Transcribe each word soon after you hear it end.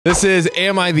This is,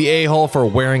 am I the a-hole for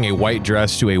wearing a white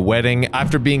dress to a wedding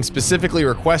after being specifically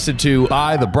requested to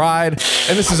by the bride?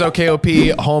 And this is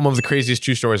OKOP, home of the craziest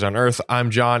true stories on earth. I'm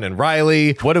John and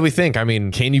Riley. What do we think? I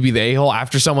mean, can you be the a-hole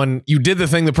after you did the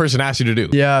thing the person asked you to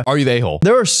do? Yeah. Are you the a-hole?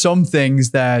 There are some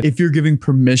things that if you're giving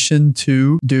permission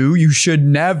to do, you should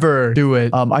never do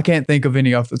it. I can't think of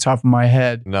any off the top of my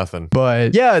head. Nothing.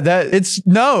 But yeah,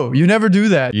 no, you never do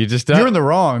that. You just You're in the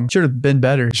wrong. Should have been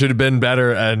better. Should have been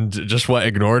better and just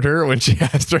ignored her when she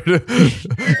asked her to.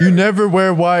 You never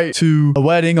wear white to a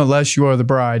wedding unless you are the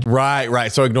bride. Right.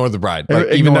 So ignore the bride.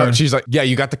 Like, even though she's like, yeah,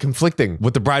 you got the conflicting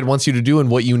what the bride wants you to do and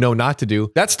what you know not to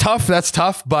do. That's tough.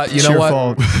 But you know what?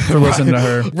 Fault for listening to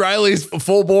her. Riley's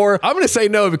full bore. I'm going to say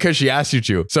no because she asked you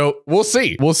to. So we'll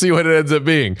see. We'll see what it ends up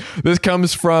being. This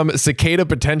comes from Cicada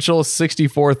Potential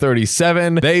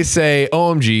 6437. They say,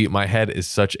 OMG, my head is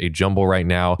such a jumble right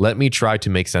now. Let me try to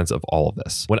make sense of all of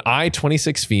this. When I,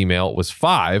 26 female, was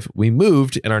 5, we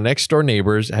moved and our next door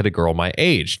neighbors had a girl my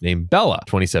age named Bella,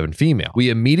 27 female. We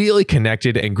immediately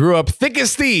connected and grew up thick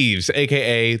as thieves,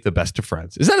 aka the best of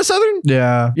friends. Is that a Southern?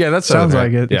 Yeah. Yeah, that's sounds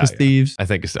Southern, right? like it. Yeah, thieves. I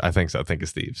think so. Think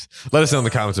it's thieves. Let us know in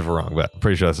the comments if we're wrong, but I'm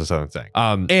pretty sure that's a Southern saying.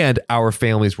 And our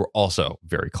families were also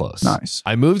very close. Nice.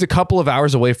 I moved a couple of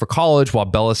hours away for college while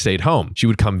Bella stayed home. She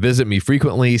would come visit me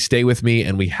frequently, stay with me,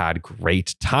 and we had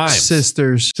great times.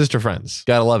 Sister friends.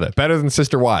 Gotta love it. Better than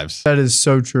sister wives. That is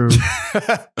so true.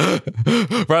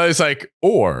 Riley's like,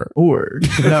 or.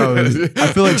 No, I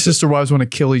feel like sister wives want to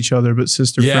kill each other, but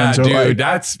sister friends are like,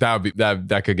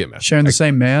 that could get messy. Sharing the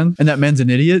same man, and that man's an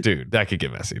idiot. Dude, that could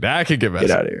get messy. Get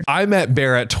out of here. I met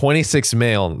Barrett, 26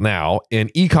 male now, in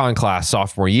econ class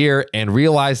sophomore year and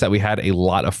realized that we had a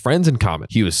lot of friends in common.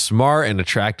 He was smart and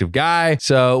attractive guy,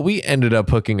 so we ended up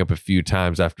hooking up a few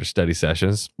times after study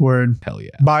sessions. Word. Hell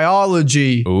yeah.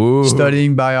 Biology. Ooh.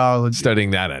 Studying biology.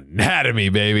 Studying that anatomy,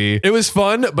 baby. It was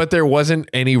fun, but there wasn't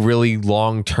any really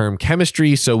long-term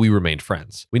chemistry, so we remained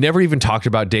friends. We never even talked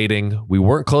about dating. We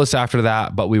weren't close after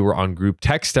that, but we were on group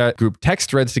text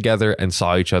threads together and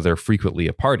saw each other frequently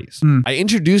at parties. I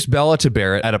introduced Bella to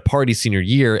Barrett at a party senior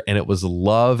year, and it was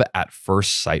love at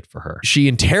first sight for her. She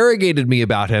interrogated me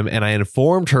about him, and I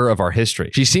informed her of our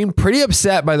history. She seemed pretty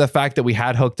upset by the fact that we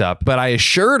had hooked up, but I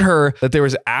assured her that there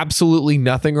was absolutely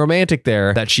nothing romantic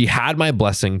there, that she had my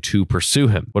blessing to pursue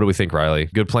him. What do we think, Riley?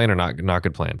 Good plan or not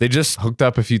good plan? They just hooked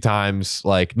up a few times,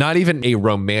 like not even a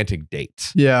romantic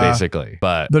date. Yeah. Basically.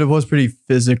 But it was pretty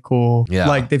physical. Yeah.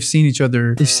 Like they've seen each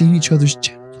other's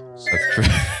genitals. That's true.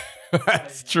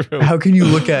 That's true. How can you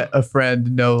look at a friend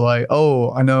and know like,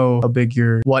 oh, I know how big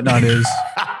your whatnot is?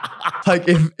 Like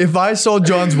if I saw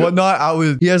John's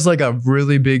whatnot, he has like a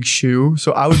really big shoe.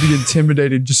 So I would be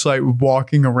intimidated just like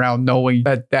walking around knowing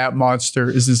that monster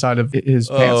is inside of his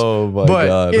pants. Oh my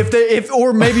God.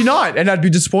 Or maybe not. And I'd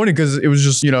be disappointed because it was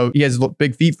just, he has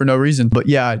big feet for no reason. But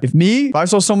yeah, if I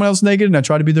saw someone else naked and I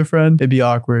tried to be their friend, it'd be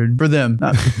awkward for them,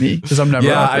 not for me. Because I'm never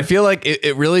awkward. I feel like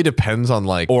it really depends on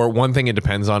or one thing it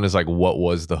depends on is what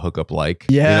was the hookup like?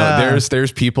 Yeah.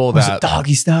 There's people was it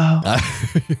doggy style?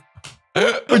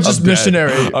 Or just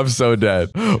missionary. I'm so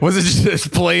dead. Was it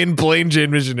just plain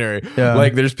Jane missionary? Yeah.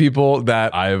 Like there's people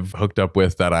that I've hooked up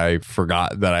with that I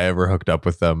forgot that I ever hooked up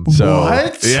with them. So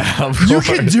what? Yeah. You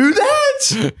can do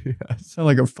that? Yes. Sound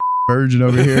like a virgin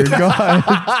over here. God.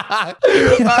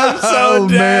 I'm so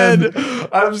dead. Man.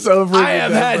 I'm so freaking I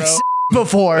have dead, had bro.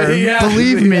 Before.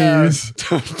 Believe me.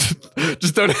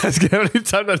 Just don't ask how many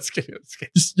times. I'm just kidding.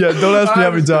 Don't ask me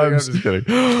how many times. I'm just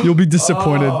kidding. You'll be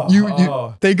disappointed.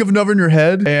 You think of a number in your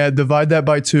head and divide that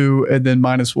by 2 and then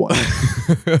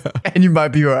 -1. And you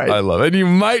might be right. I love it. And you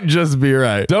might just be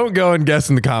right. Don't go and guess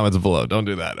in the comments below. Don't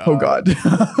do that. Oh God.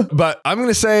 But I'm going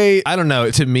to say, I don't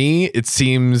know. To me, it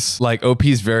seems like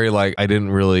OP's very I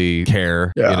didn't really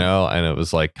care, and it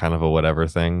was kind of a whatever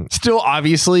thing. Still,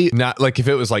 obviously, not if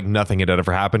it was nothing had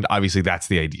ever happened, obviously that's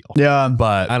the ideal. Yeah.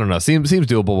 But I don't know. Seems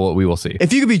doable, but we will see.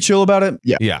 If you could be chill about it,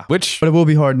 yeah. Yeah. But it will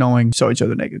be hard knowing you saw each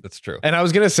other naked. That's true. And I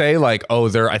was going to say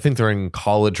I think they're in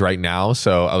college right now.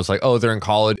 So I was like, oh, they're in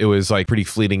college. It was pretty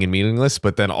fleeting and meaningless,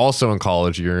 but then also in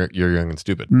college, you're young and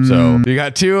stupid. So you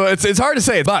got two. It's hard to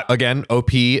say, but again, OP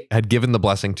had given the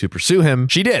blessing to pursue him.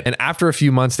 She did. And after a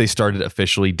few months, they started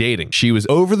officially dating. She was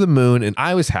over the moon and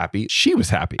I was happy. She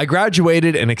was happy. I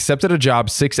graduated and accepted a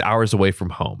job 6 hours away from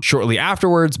home. Shortly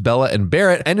afterwards, Bella and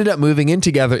Barrett ended up moving in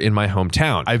together in in my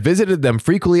hometown. I visited them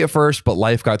frequently at first, but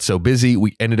life got so busy,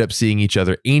 we ended up seeing each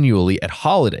other annually at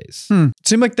holidays.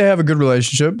 Seemed like they have a good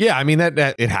relationship. Yeah, I mean,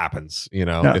 that it happens, you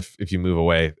know, if you move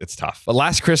away, it's tough. But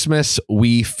last Christmas,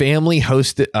 my family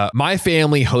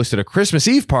hosted a Christmas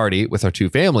Eve party with our two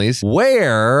families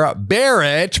where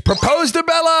Barrett proposed to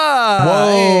Bella.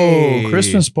 Whoa, hey.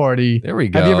 Christmas party. There we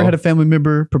go. Have you ever had a family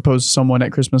member propose to someone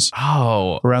at Christmas?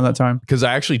 Oh, around that time? Because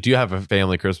I actually do have a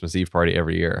family Christmas Eve party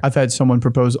every year. I've had someone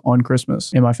propose on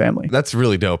Christmas in my family. That's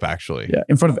really dope, actually. Yeah,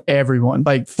 in front of everyone,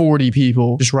 like 40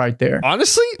 people just right there.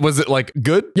 Honestly, was it like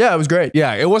good? Yeah, it was great.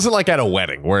 Yeah, it wasn't like at a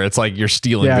wedding where it's like you're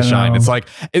stealing the shine. It's like,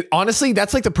 honestly,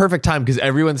 that's like the perfect time because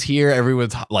everyone's here,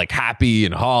 everyone's like happy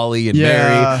and holly and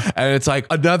merry. And it's like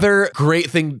another great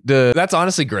thing to, that's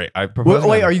honestly great. I propose.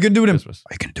 Wait, are you going to do it in, Christmas.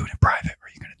 Are you going to do it in private or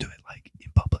are you going to do it like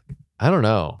in public? I don't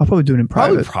know. I'll probably do it in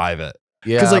private. Probably private.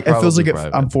 Yeah, because like it feels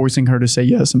like I'm forcing her to say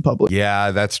yes in public.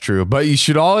 Yeah, that's true. But you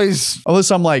should always,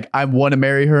 unless I'm like I want to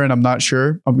marry her and I'm not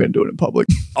sure, I'm gonna do it in public.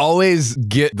 Always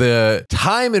get the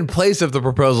time and place of the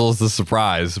proposal as the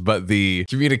surprise, but the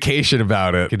communication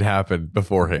about it can happen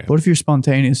beforehand. What if you're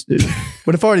spontaneous, dude?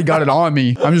 What if I already got it on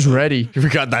me? I'm just ready. You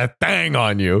got that thing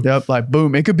on you. Yep, like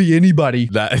boom. It could be anybody.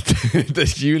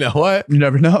 That you know what? You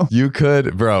never know. You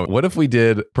could, bro. What if we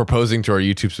did proposing to our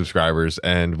YouTube subscribers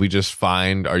and we just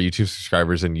find our YouTube subscribers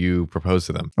and you propose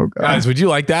to them? Okay. Guys, would you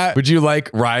like that? Would you like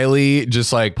Riley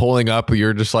just like pulling up?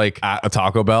 You're just like at a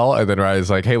Taco Bell and then Riley's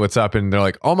like, hey, what's up? And they're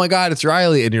like, oh my God, it's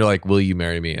Riley. And you're like, will you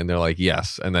marry me? And they're like,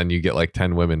 yes. And then you get like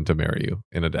 10 women to marry you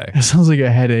in a day. That sounds like a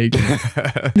headache.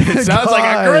 It sounds like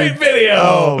a great video.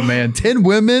 Oh man, 10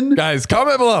 women. Guys,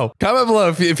 comment below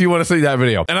if you want to see that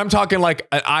video. And I'm talking like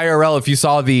an IRL. If you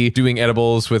saw the doing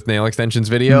edibles with nail extensions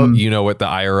video, you know what the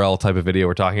IRL type of video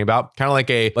we're talking about. Kind of like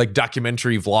a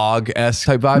documentary vlog-esque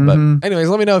type vibe. But anyways,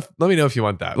 let me know if you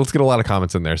want that. Let's get a lot of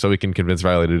comments in there so we can convince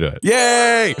Riley to do it.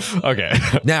 Yay! Okay.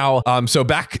 Now, so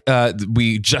back,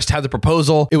 we just had the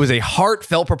proposal. It was a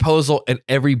heartfelt proposal and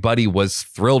everybody was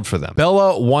thrilled for them.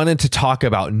 Bella wanted to talk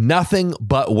about nothing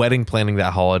but wedding planning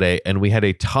that holiday, and we had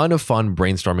a ton of fun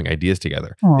brainstorming ideas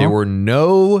together. Aww. There were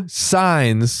no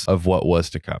signs of what was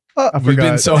to come. We've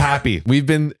been so happy. We've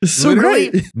been so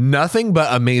great. Nothing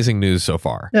but amazing news so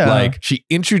far. Yeah. Like she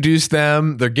introduced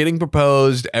them, they're getting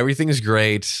proposed, everything is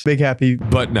great. Big happy.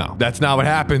 But no, that's not what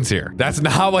happens here. That's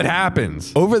not what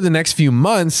happens. Over the next few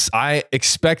months, I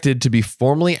expected to be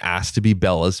formally asked to be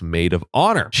Bella's maid of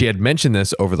honor. She had mentioned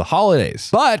this over the holidays,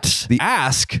 but the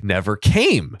ask never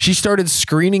came. She started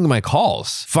screening my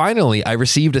calls. Finally, I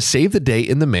received a save the date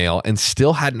in the mail and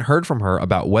still hadn't heard from her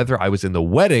about whether I was in the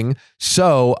wedding,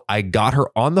 so I got her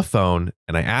on the phone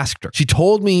and I asked her. She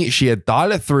told me she had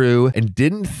thought it through and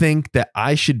didn't think that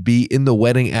I should be in the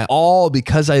wedding at all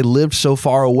because I lived so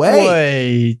far away.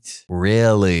 Wait.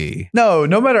 Really? No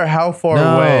matter how far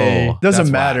away.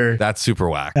 Doesn't matter. Whack. That's super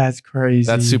whack. That's crazy.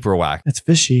 That's super whack. That's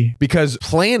fishy. Because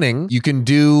planning, you can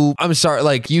do, I'm sorry,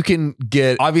 like you can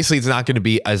get, obviously it's not going to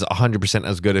be as 100%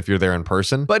 as good if you're there in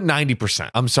person, but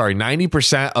 90%. I'm sorry,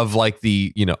 90% of like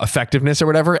the, effectiveness or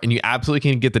whatever, and you absolutely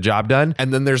can get the job done.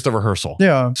 And then there's the rehearsal.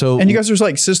 Yeah. So, and you guys are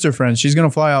like sister friends. She's going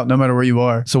to fly out no matter where you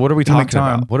are. So what are we talking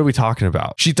about? What are we talking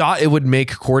about? She thought it would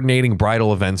make coordinating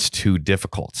bridal events too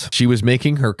difficult. She was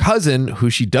making her cousin,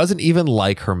 who she doesn't even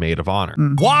like, her maid of honor.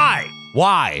 Why?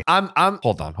 I'm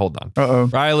hold on. Uh-oh.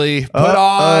 Riley, put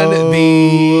on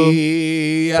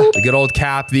the good old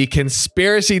cap, the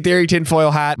conspiracy theory tinfoil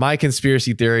hat. My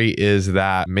conspiracy theory is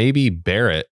that maybe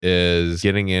Barrett is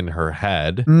getting in her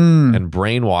head and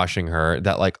brainwashing her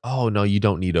that like, oh no, you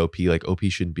don't need OP. Like OP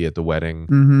shouldn't be at the wedding,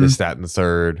 this, that, and the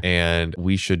third. And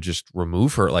we should just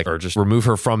remove her, or just remove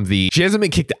her from she hasn't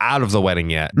been kicked out of the wedding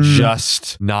yet,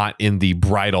 just not in the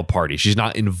bridal party. She's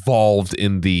not involved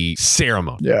in the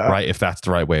ceremony, right? If that's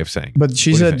the right way of saying. But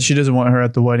she said she doesn't want her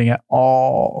at the wedding at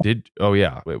all. Oh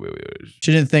yeah. Wait.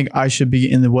 She didn't think I should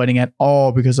be in the wedding at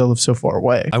all because I live so far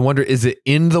away. I wonder, is it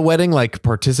in the wedding, like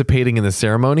participating in the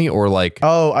ceremony, or like,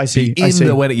 oh, I see.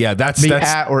 The wedding. Yeah, that's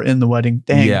at or in the wedding.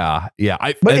 Dang. Yeah.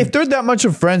 But if they're that much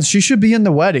of friends, she should be in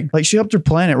the wedding. Like she helped her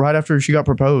plan it right after she got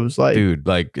proposed. Like, dude,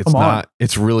 like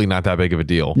it's really not that big of a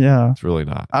deal. Yeah. It's really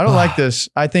not. I don't like this.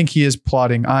 I think he is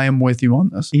plotting. I am with you on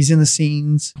this. He's in the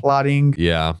scenes, plotting.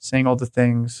 Yeah. Saying all the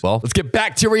things. Well, let's get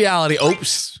back to reality.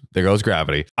 Oops. There goes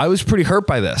gravity. I was pretty hurt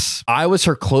by this. I was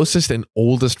her closest and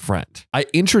oldest friend. I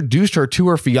introduced her to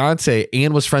her fiance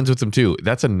and was friends with him too.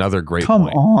 That's another great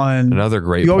point. Come on. Another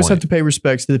great point. You always have to pay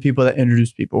respects to the people that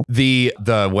introduce people. The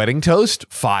wedding toast,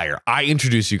 fire. I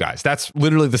introduced you guys. That's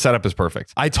literally the setup is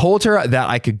perfect. I told her that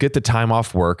I could get the time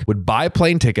off work, would buy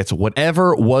plane tickets,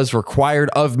 whatever was required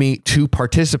of me to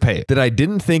participate, that I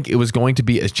didn't think it was going to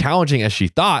be as challenging as she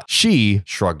thought. She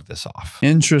shrugged this off.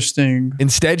 Interesting.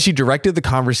 Instead, she directed the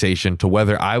conversation to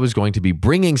whether I was going to be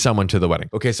bringing someone to the wedding.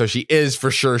 Okay, so she is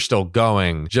for sure still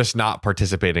going, just not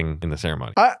participating in the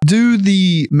ceremony. Do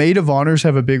the maid of honors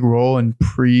have a big role in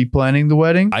pre-planning the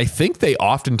wedding? I think they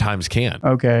oftentimes can.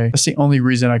 Okay. That's the only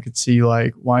reason I could see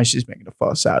like why she's making a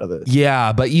fuss out of it.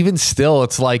 Yeah, but even still,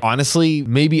 it's like, honestly,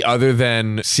 maybe other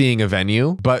than seeing a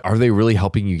venue, but are they really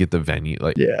helping you get the venue?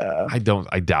 Like, yeah. I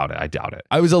doubt it.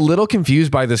 I was a little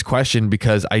confused by this question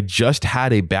because I just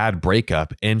had a bad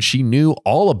breakup and she knew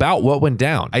all about what went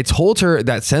down. I told her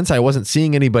that since I wasn't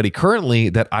seeing anybody currently,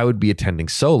 that I would be attending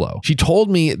solo. She told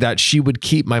me that she would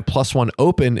keep my +1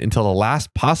 open until the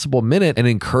last possible minute and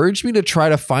encouraged me to try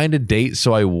to find a date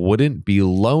so I wouldn't be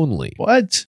lonely.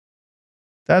 What?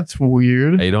 That's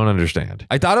weird. I don't understand.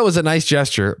 I thought it was a nice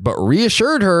gesture, but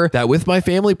reassured her that with my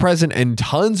family present and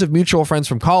tons of mutual friends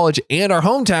from college and our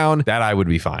hometown, that I would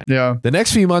be fine. Yeah. The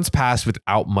next few months passed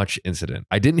without much incident.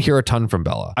 I didn't hear a ton from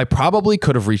Bella. I probably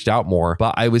could have reached out more,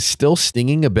 but I was still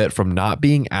stinging a bit from not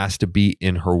being asked to be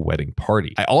in her wedding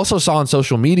party. I also saw on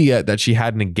social media that she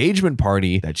had an engagement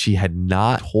party that she had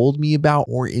not told me about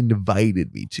or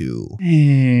invited me to.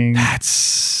 Dang.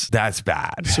 That's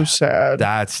bad. So sad.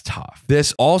 That's tough.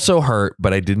 This also hurt,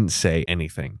 but I didn't say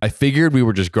anything. I figured we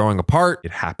were just growing apart.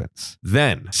 It happens.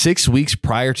 Then, 6 weeks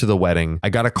prior to the wedding, I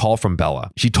got a call from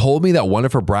Bella. She told me that one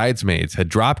of her bridesmaids had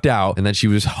dropped out and that she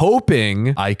was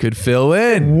hoping I could fill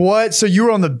in. What? So you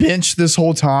were on the bench this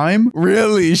whole time?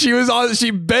 Really? She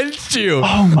benched you.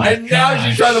 Oh my And now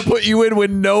she's trying to put you in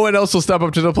when no one else will step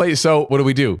up to the plate. So what do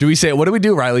we do? What do we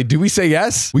do, Riley? Do we say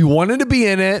yes? We wanted to be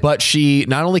in it, but she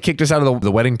not only kicked us out of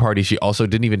the wedding party, she also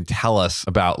didn't even tell us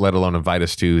about, let alone invite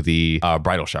us to the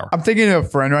bridal shower. I'm thinking of a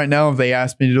friend right now. If they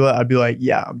asked me to do it, I'd be like,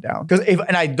 yeah, I'm down.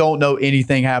 And I don't know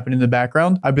anything happened in the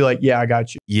background, I'd be like, yeah, I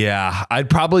got you. Yeah, I'd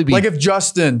probably be like if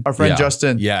Justin, our friend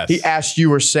Justin, yes, he asked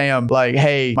you or Sam, like,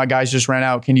 hey, my guys just ran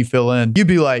out. Can you fill in? You'd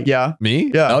be like, yeah.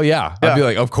 Me? Yeah. Oh yeah. I'd be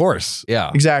like, of course.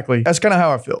 Yeah. Exactly. That's kind of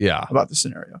how I feel. Yeah. About the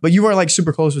scenario. But you weren't like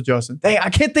super close with Justin. Dang, I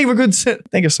can't think of a good.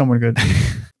 Think of someone good.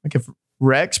 Like if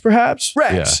Rex, perhaps?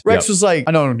 Rex. Yeah. Rex was like,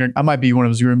 I know I might be one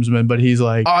of his groomsmen, but he's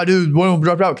like, oh, dude, one of them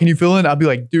dropped out. Can you fill in? I'd be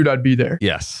like, dude, I'd be there.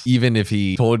 Yes. Even if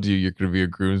he told you you're going to be a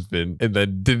groomsman and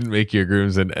then didn't make you a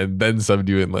groomsman and then subbed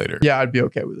you in later. Yeah, I'd be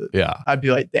okay with it. Yeah. I'd be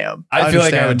like, damn. I feel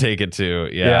like I would take it too.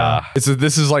 Yeah. This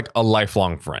is like a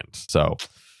lifelong friend. So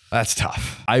that's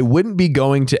tough. I wouldn't be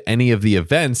going to any of the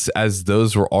events as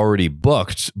those were already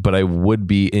booked, but I would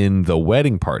be in the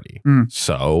wedding party.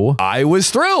 So I was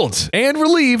thrilled and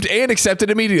relieved and accepted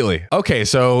immediately. Okay,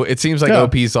 so it seems like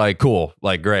OP's like, cool,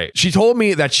 like great. She told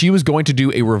me that she was going to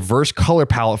do a reverse color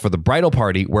palette for the bridal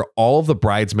party where all of the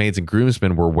bridesmaids and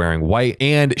groomsmen were wearing white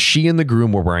and she and the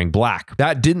groom were wearing black.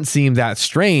 That didn't seem that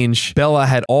strange. Bella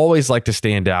had always liked to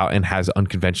stand out and has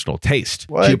unconventional taste.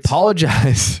 What? She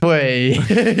apologized.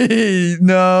 Wait.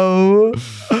 No,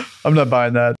 I'm not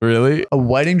buying that. Really? A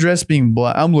wedding dress being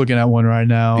black. I'm looking at one right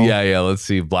now. Yeah. Let's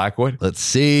see. Black one. Let's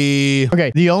see.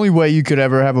 Okay. The only way you could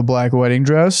ever have a black wedding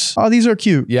dress. Oh, these are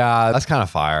cute. Yeah, that's kind of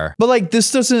fire. But like,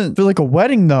 this doesn't feel like a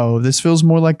wedding though. This feels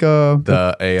more like a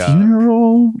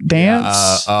funeral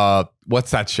dance.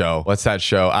 What's that show?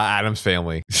 Addams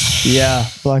Family. Yeah.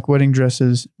 Black wedding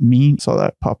dresses mean. Saw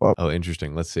that pop up. Oh,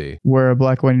 interesting. Let's see. Wear a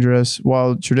black wedding dress,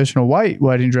 while traditional white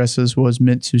wedding dresses was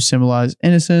meant to symbolize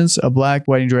innocence. A black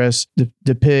wedding dress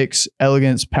depicts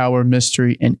elegance, power,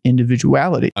 mystery, and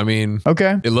individuality. I mean,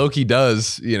 okay. It low-key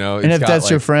does, you know. And if that's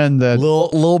like your friend, that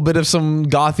little bit of some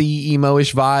gothy,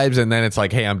 emo-ish vibes, and then it's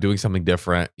like, hey, I'm doing something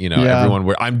different. You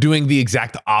know, I'm doing the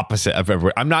exact opposite of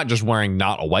everyone. I'm not just wearing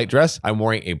not a white dress. I'm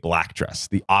wearing a black dress,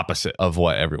 the opposite of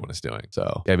what everyone is doing.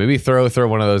 So yeah, maybe throw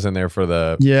one of those in there for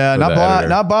the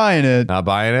not buying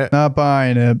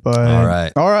it,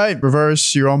 but all right,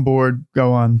 reverse, you're on board,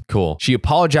 go on. Cool. She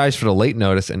apologized for the late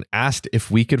notice and asked if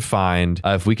we can find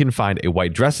a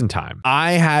white dress in time.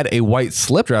 I had a white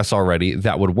slip dress already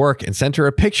that would work and sent her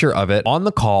a picture of it on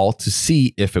the call to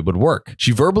see if it would work.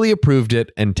 She verbally approved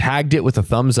it and tagged it with a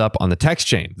thumbs up on the text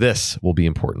chain. This will be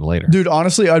important later. Dude,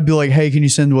 honestly, I'd be like, hey, can you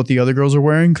send what the other girls are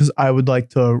wearing? Because I would like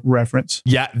to reference.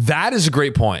 Yeah, that is a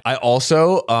great point. I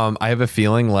also, I have a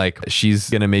feeling like she's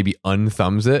going to maybe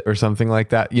unthumbs it or something like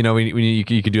that. You know, when you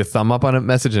could do a thumb up on a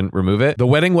message and remove it. The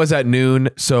wedding was at noon,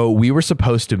 so we were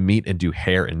supposed to meet and do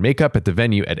hair and makeup at the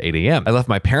venue at 8 a.m. I left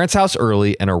my parents' house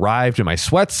early and arrived in my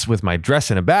sweats with my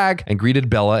dress in a bag and greeted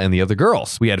Bella and the other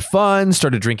girls. We had fun,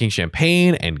 started drinking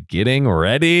champagne and getting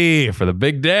ready for the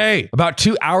big day. About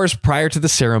 2 hours prior to the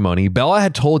ceremony, Bella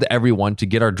had told everyone to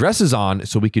get our dresses on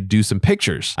so we could do some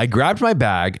pictures. I grabbed my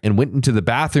bag and went into the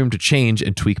bathroom to change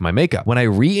and tweak my makeup. When I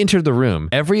re-entered the room,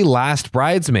 every last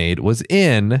bridesmaid was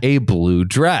in a blue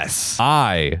dress.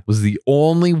 I was the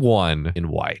only one in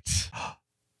white.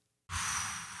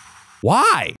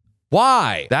 Why?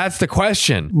 Why? That's the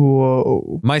question.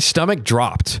 Whoa. My stomach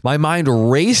dropped. My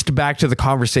mind raced back to the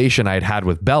conversation I had had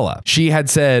with Bella. She had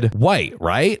said, white,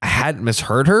 right? I hadn't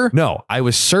misheard her? No, I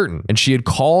was certain. And she had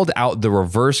called out the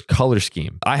reverse color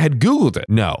scheme. I had Googled it.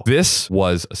 No, this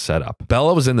was a setup.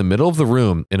 Bella was in the middle of the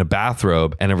room in a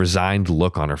bathrobe and a resigned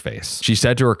look on her face. She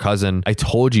said to her cousin, I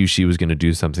told you she was going to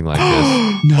do something like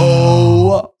this. No.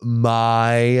 Oh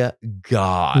my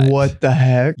God. What the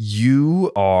heck?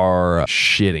 You are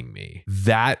shitting me.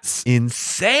 That's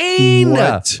insane.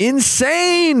 What?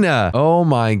 Insane. Oh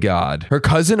my God. Her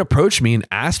cousin approached me and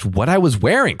asked what I was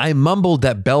wearing. I mumbled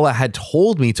that Bella had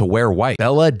told me to wear white.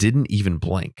 Bella didn't even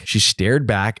blink. She stared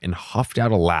back and huffed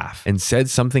out a laugh and said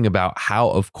something about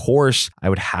how, of course, I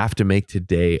would have to make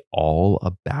today all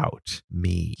about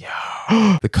me.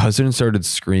 The cousin started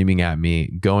screaming at me,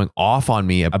 going off on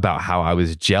me about how I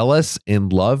was jealous, in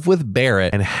love with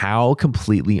Barrett, and how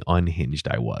completely unhinged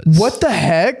I was. What the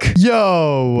heck?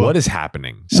 Yo. What is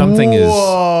happening? Something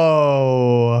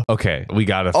Whoa. Okay, we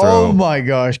gotta throw. Oh my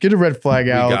gosh. Get a red flag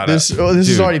out. This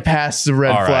is already past the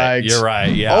red flags. You're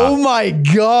right. Yeah. Oh my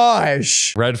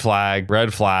gosh. Red flag.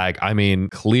 I mean,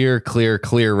 clear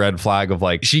red flag of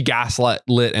like, she gaslit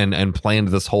and planned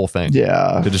this whole thing.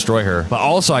 Yeah. To destroy her. But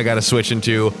also I gotta switch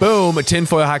into, boom,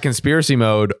 tinfoil hat conspiracy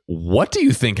mode. What do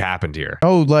you think happened here?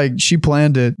 Oh, like she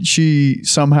planned it. She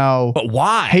somehow But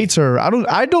why? hates her.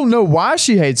 I don't know why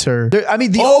she hates her. I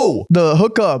mean, the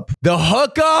hookup. The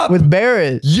hookup With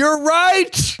Barrett. You're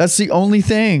right. That's the only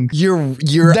thing. You're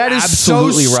that is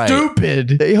absolutely so right.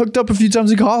 stupid. They hooked up a few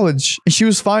times in college and she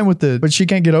was fine with it, but she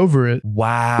can't get over it.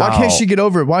 Wow. Why can't she get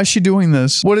over it? Why is she doing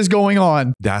this? What is going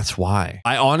on? That's why.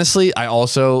 I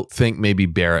also think maybe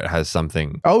Barrett has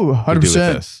something Oh, 100%. to do with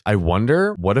this. I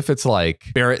wonder, what if it's like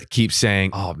Barrett keeps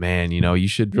saying, oh man, you know, you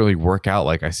should really work out.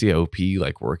 Like I see OP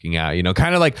like working out, you know,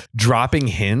 kind of like dropping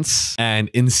hints. And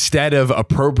instead of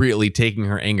appropriately taking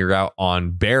her anger out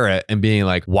on Barrett and being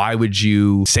like, why would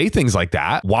you say things like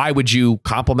that? Why would you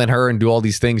compliment her and do all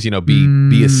these things, you know,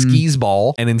 be a skis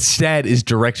ball, and instead is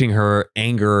directing her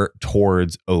anger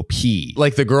towards OP.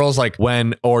 Like the girls, like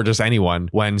or just anyone,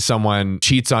 when someone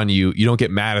cheats on you, you don't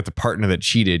get mad at the partner that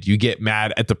cheated. You get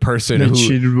mad at the person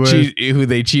who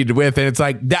they cheated with. And it's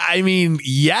like, that, I mean,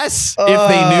 yes, if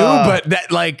they knew, but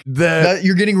that like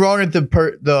you're getting wrong at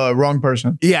the wrong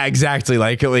person. Yeah, exactly.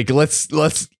 Like let's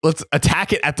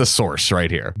attack it at the source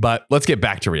right here. But let's get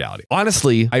back to reality.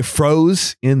 Honestly, I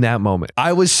froze in that moment.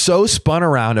 I was so spun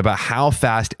around about how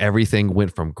fast everything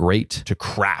went from great to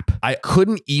crap. I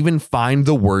couldn't even find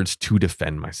the words to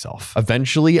defend myself.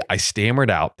 Eventually, I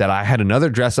stammered out that I had another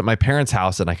dress at my parents'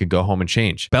 house and I could go home and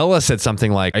change. Bella said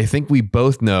something like, I think we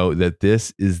both know that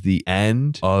this is the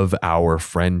end of our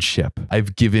friendship.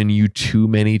 I've given you too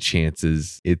many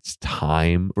chances. It's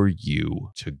time for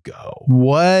you to go.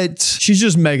 What? She's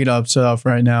just making up stuff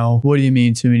right now. What do you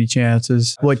mean too many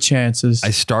chances? What chances?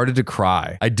 I started to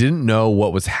cry. I didn't know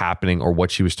what was happening or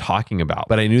what she was talking about,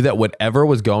 but I knew that whatever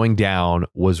was going down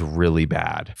was really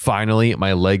bad. Finally,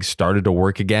 my legs started to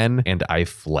work again and I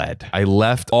fled. I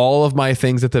left all of my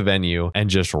things at the venue and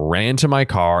just ran to my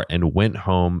car and went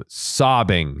home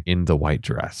sobbing in the white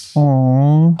dress.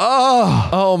 Aww.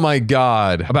 Oh my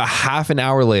God. About half an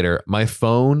hour later, my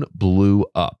phone blew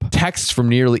up. Texts from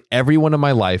nearly everyone in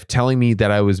my life telling me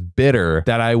that I was bitter,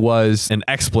 that I was an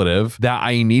expletive, that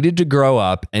I needed to grow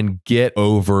up and get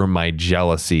over my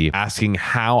jealousy, asking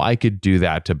how I could do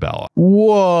that to Bella.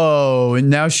 Whoa. And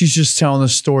now she's just telling the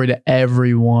story to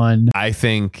everyone. I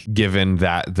think given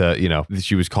that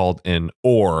she was called an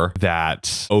or,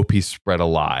 that OP spread a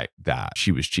lie that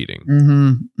she was cheating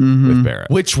with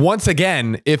Barrett. Which, once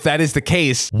again, if that is the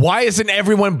case, why isn't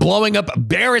everyone blowing up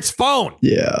Barrett's phone?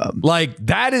 Yeah. Like,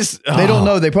 that is... They don't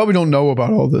know. They probably don't know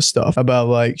about all this stuff. About,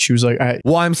 like, she was like...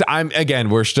 Well, I'm again,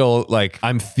 we're still, like,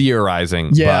 I'm theorizing.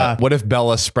 Yeah. But what if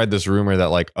Bella spread this rumor that,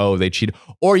 like, oh, they cheated?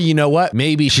 Or you know what?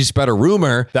 Maybe she spread a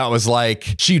rumor that was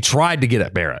like, she tried to get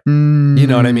at Barrett. You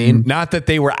know what I mean? Not that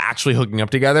they were actually hooking up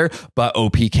together, but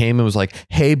OP came and was like,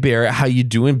 hey, Barrett, how you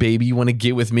doing, baby? You want to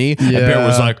get with me? And Barrett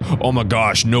was like, oh my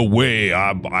gosh, no way.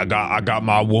 I got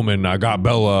my woman. I got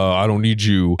Bella. I don't need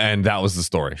you. And that was the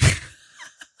story.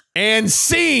 And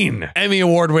scene. Emmy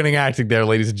award-winning acting there,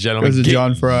 ladies and gentlemen. Get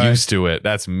John Fry. Used to it.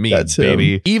 That's me, That's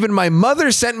baby. him. Even my mother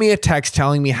sent me a text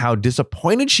telling me how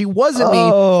disappointed she was in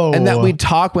me and that we'd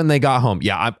talk when they got home.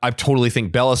 Yeah, I totally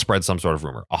think Bella spread some sort of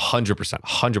rumor. 100%.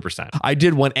 100%. I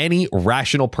did what any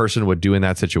rational person would do in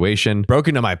that situation. Broke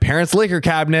into my parents' liquor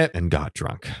cabinet and got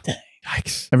drunk. Dang.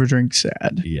 Yikes. Never drink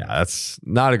sad. Yeah, that's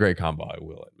not a great combo, I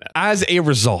will admit. As a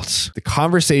result, the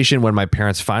conversation when my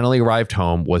parents finally arrived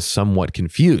home was somewhat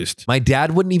confused. My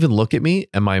dad wouldn't even look at me,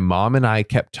 and my mom and I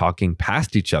kept talking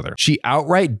past each other. She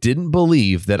outright didn't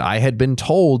believe that I had been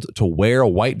told to wear a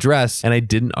white dress, and I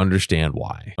didn't understand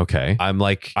why. Okay. I'm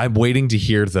waiting to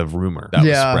hear the rumor that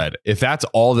was spread. If that's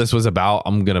all this was about,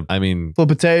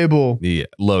 flip a table. Yeah,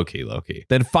 low key.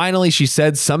 Then finally she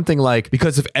said something like,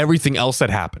 because of everything else that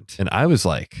happened. And I was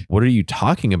like, what are you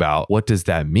talking about? What does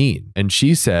that mean? And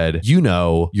she said, you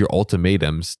know, your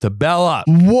ultimatums to Bella.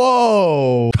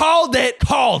 Whoa. Called it.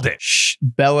 Shh,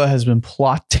 Bella has been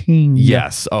plotting.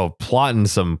 Yes. Oh, plotting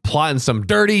some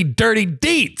dirty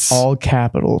deeds. All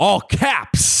capitals. All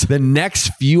caps. The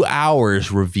next few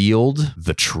hours revealed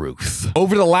the truth.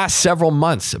 Over the last several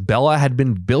months, Bella had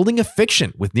been building a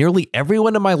fiction with nearly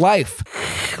everyone in my life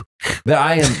that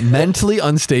I am mentally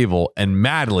unstable and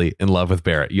madly in love with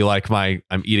Barrett. You like I'm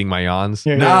eating my yawns?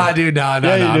 Yeah, nah, dude, no.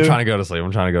 I'm trying to go to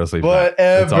sleep.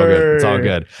 Whatever. It's all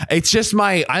good. It's just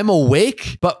I'm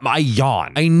awake, but I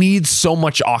yawn. I need so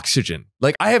much oxygen.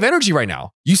 Like, I have energy right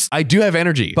now. I do have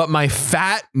energy, but my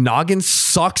fat noggin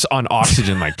sucks on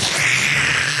oxygen. Like,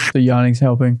 the yawning's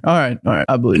helping. All right.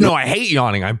 I believe No, I hate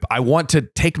yawning. I want to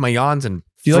take my yawns and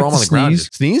do you throw like them on the ground.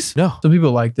 Sneeze? No. Some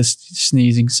people like this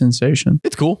sneezing sensation.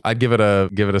 It's cool. I'd give it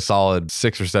a solid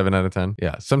 6 or 7 out of 10.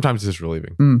 Yeah. Sometimes it's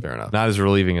relieving. Fair enough. Not as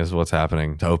relieving as what's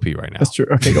happening to OP right now. That's true.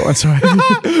 Okay, go on. Sorry.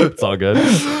 It's all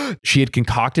good. She had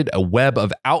concocted a web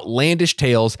of outlandish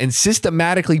tales and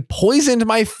systematically poisoned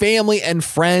my family and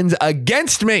friends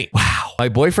against me. Wow. My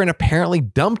boyfriend apparently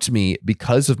dumped me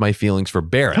because of my feelings for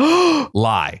Barrett.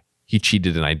 Lie. He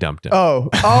cheated and I dumped him.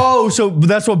 Oh, so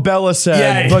that's what Bella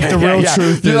said. But the real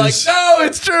truth You're is... like, no,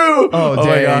 it's true. Oh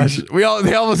my gosh.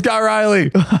 They almost got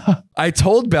Riley. I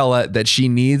told Bella that she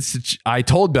needs to... I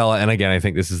told Bella, and again, I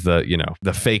think this is the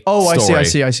fake story. I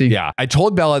see. Yeah. I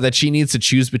told Bella that she needs to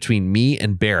choose between me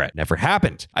and Barrett. Never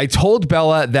happened. I told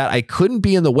Bella that I couldn't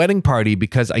be in the wedding party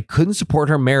because I couldn't support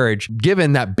her marriage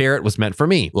given that Barrett was meant for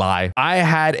me. Lie. I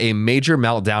had a major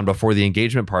meltdown before the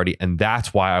engagement party, and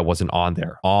that's why I wasn't on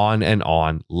there. On and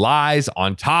on. Lies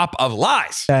on top of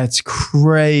lies. That's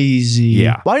crazy.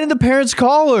 Yeah. Why didn't the parents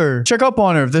call her? Check up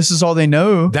on her if this is all they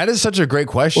know. That is such a great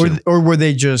question. Or were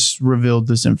they just revealed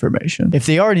this information? If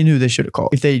they already knew, they should have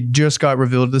called. If they just got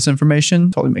revealed this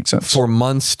information, totally makes sense. For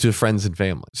months to friends and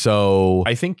family. So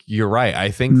I think you're right.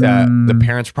 I think that the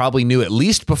parents probably knew at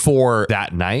least before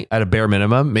that night at a bare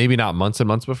minimum, maybe not months and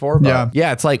months before. But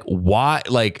yeah, it's like, why?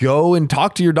 Like, go and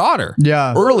talk to your daughter.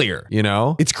 Yeah. Earlier,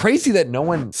 It's crazy that no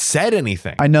one said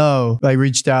anything. I know. Like,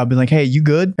 reached out, been like, hey, you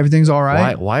good? Everything's all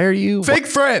right? Why are you fake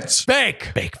friends?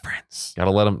 Fake friends.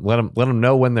 Gotta let them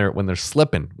know when they're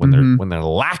slipping, when they're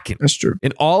lacking. That's true.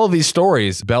 In all of these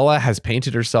stories, Bella has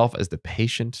painted herself as the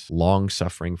patient,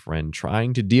 long-suffering friend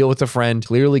trying to deal with a friend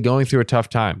clearly going through a tough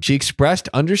time. She expressed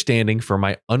understanding for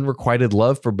my unrequited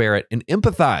love for Barrett and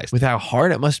empathized with how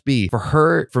hard it must be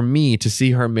for me to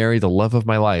see her marry the love of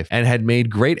my life, and had made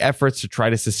great efforts to try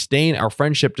to sustain our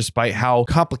friendship despite how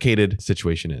complicated the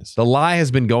situation is. The lie has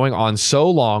been going on so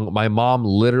long, my mom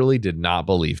literally did not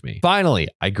believe me. Finally,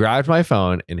 I grabbed my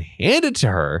phone and handed it to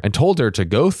her and told her to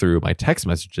go through my text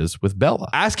messages with Bella,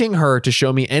 asking her to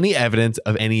show me any evidence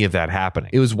of any of that happening.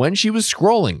 It was when she was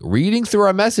scrolling, reading through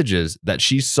our messages, that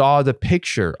she saw the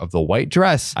picture of the white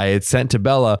dress I had sent to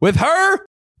Bella with her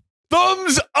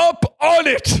thumbs up on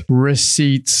it.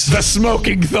 Receipts. The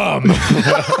smoking thumb.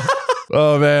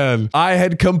 Oh man, I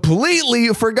had completely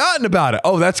forgotten about it.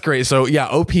 Oh, that's great. So yeah,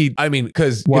 OP, I mean,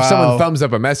 because if someone thumbs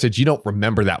up a message, you don't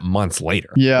remember that months later.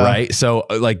 Yeah. Right. So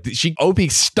like OP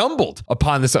stumbled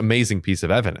upon this amazing piece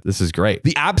of evidence. This is great.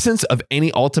 The absence of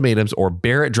any ultimatums or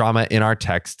Barrett drama in our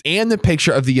text and the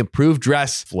picture of the approved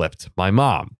dress flipped my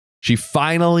mom. She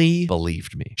finally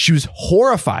believed me. She was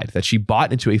horrified that she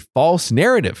bought into a false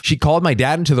narrative. She called my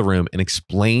dad into the room and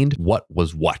explained what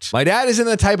was what. My dad isn't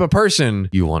the type of person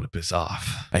you want to piss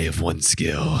off. I have one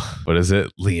skill. What is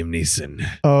it? Liam Neeson.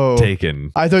 Oh.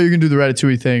 Taken. I thought you were going to do the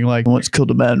Ratatouille thing. Like, once killed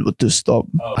a man with this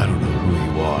thumb. I don't know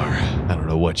who you are. I don't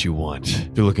know what you want.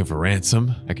 If you're looking for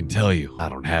ransom, I can tell you I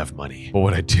don't have money. But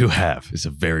what I do have is a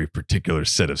very particular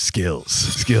set of skills.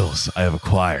 Skills I have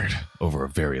acquired over a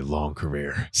very long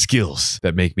career. Skills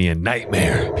that make me a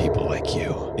nightmare, people like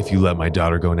you. If you let my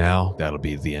daughter go now, that'll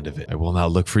be the end of it. I will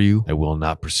not look for you. I will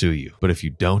not pursue you. But if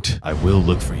you don't, I will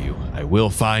look for you. I will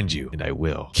find you and I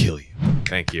will kill you.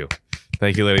 Thank you.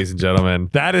 Thank you, ladies and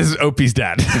gentlemen. That is OP's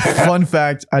dad. Fun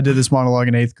fact, I did this monologue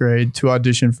in 8th grade to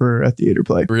audition for a theater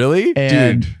play. Really?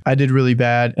 And Dude. I did really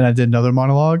bad. And I did another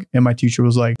monologue. And my teacher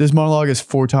was like, this monologue is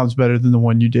 4 times better than the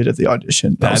one you did at the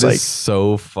audition. That is like,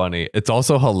 so funny. It's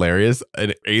also hilarious.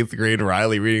 In 8th grade,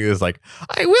 Riley reading this like,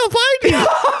 I will find you and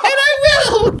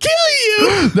I will kill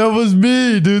you. That was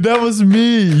me, dude. That was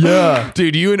me. Yeah.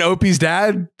 Dude, you and OP's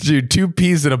dad, dude, 2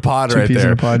 peas in a pod right there.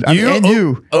 In a pod. I mean, and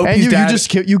you. OP's and you. dad, You just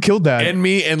killed that. and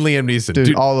me and Liam Neeson.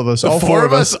 Dude, all of us. The all 4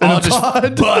 of us, in a all just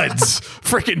pod. buds.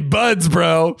 Freaking buds,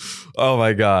 bro. Oh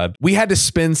my God. We had to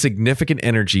spend significant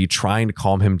energy trying to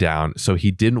calm him down so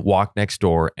he didn't walk next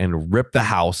door and rip the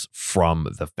house from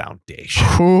the foundation.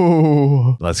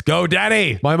 Ooh. Let's go,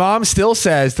 daddy. My mom still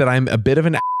says that I'm a bit of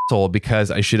an asshole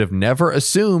because I should have never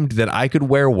assumed that I could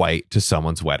wear white to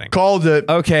someone's wedding. Called it.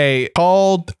 Okay.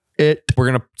 Called it. We're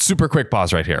going to super quick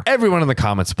pause right here. Everyone in the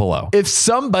comments below. If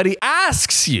somebody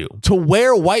asks you to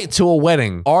wear white to a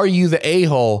wedding, are you the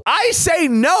a-hole? I say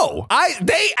no.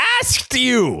 They asked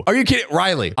you. Are you kidding?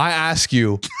 Riley, I ask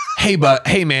you,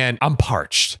 hey man, I'm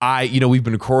parched. We've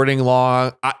been recording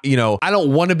long. I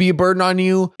don't want to be a burden on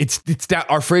you. It's down,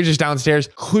 our fridge is downstairs.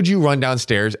 Could you run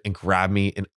downstairs and grab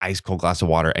me an ice cold glass of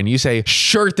water? And you say,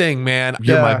 sure thing, man.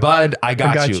 You're my bud. I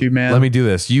got you, man. Let me do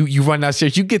this. You run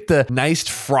downstairs. You get the nice,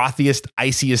 frothiest,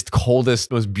 iciest,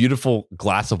 coldest, most beautiful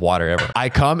glass of water ever. I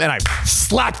come and I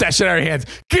slap that shit out of your hands.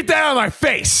 Get that out of my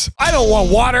face. I don't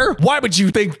want water. Why would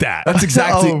you think that? That's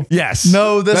exactly, yes.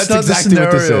 No, that's not exactly the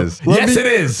what this scenario. is. Yes, it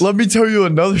is. Let me tell you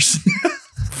another scenario.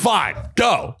 Fine.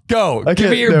 Go. I Give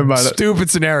me your never mind. stupid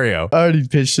scenario. I already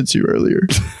pitched it to you earlier.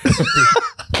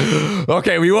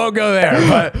 Okay, we won't go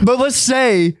there. But let's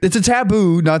say it's a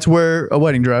taboo not to wear a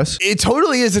wedding dress. It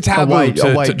totally is a taboo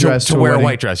a white dress to wear a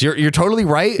white dress. You're totally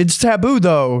right. It's taboo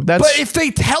though. But if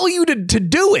they tell you to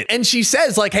do it and she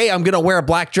says like, hey, I'm going to wear a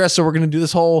black dress, so we're going to do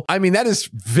this whole, that is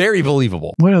very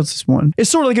believable. What else is one? It's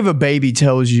sort of like if a baby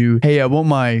tells you, hey, I want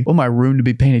my room to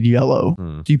be painted yellow.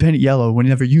 Do you paint it yellow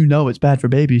whenever you know it's bad for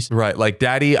babies? Right. Like,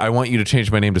 Daddy, I want you to change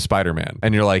my name to Spider-Man.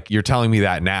 And you're like, you're telling me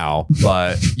that now,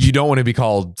 but you don't want to be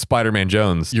called Spider-Man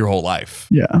Jones your whole life.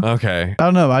 Yeah. Okay. I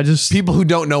don't know. People who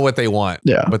don't know what they want,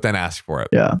 but then ask for it.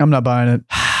 Yeah. I'm not buying it.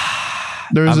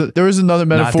 There was another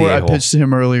metaphor I pitched to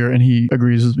him earlier and he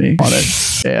agrees with me on it.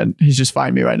 And he's just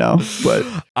fighting me right now. But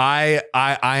I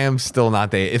am still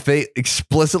not there. If they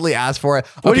explicitly ask for it.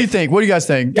 Okay. What do you think? What do you guys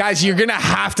think? Guys, you're going to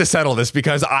have to settle this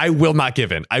because I will not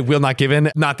give in. I will not give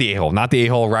in. Not the a-hole. Not the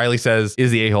a-hole. Riley says is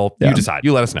the a-hole. Yeah. You decide.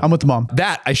 You let us know. I'm with the mom.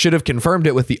 That I should have confirmed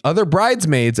it with the other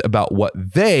bridesmaids about what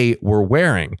they were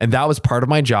wearing. And that was part of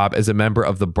my job as a member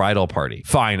of the bridal party.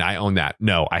 Fine. I own that.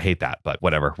 No, I hate that. But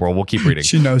whatever. We'll keep reading.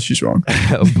 She knows she's wrong.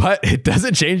 But it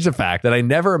doesn't change the fact that I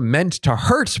never meant to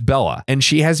hurt Bella. And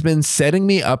she has been setting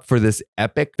me up for this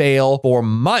epic fail for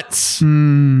months.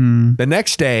 The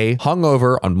next day,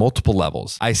 hungover on multiple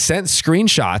levels, I sent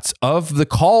screenshots of the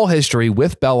call history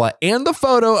with Bella and the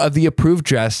photo of the approved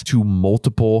dress to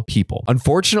multiple people.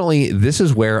 Unfortunately, this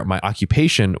is where my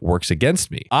occupation works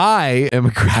against me. I am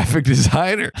a graphic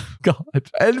designer. God.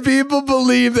 And people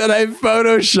believe that I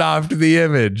photoshopped the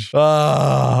image.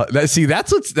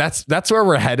 That's where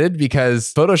we're headed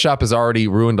because Photoshop has already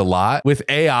ruined a lot. With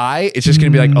AI, it's just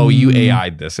going to be like, oh, you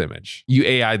AI'd this image. You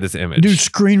AI'd this image. Dude,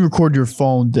 screen record your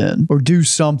phone then. Or do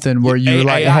something where you're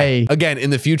like, hey. Again, in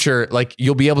the future, like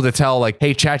you'll be able to tell like,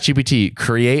 hey, ChatGPT,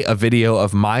 create a video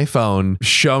of my phone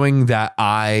showing that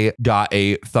I got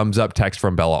a thumbs up text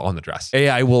from Bella on the dress.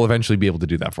 AI will eventually be able to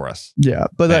do that for us. Yeah,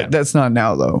 but that's not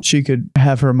now though. She could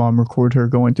have her mom record her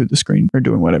going through the screen or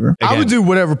doing whatever. Again, I would do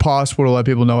whatever possible to let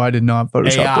people know I did not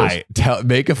Photoshop AI, this.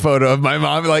 make a photo of my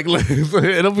mom. Like, it'll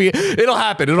happen. It'll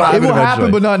happen. It will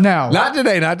happen, but not now. Not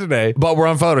today. But we're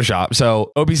on Photoshop.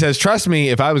 So Opie says, trust me,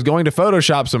 if I was going to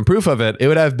Photoshop some proof of it, it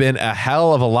would have been a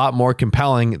hell of a lot more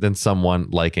compelling than someone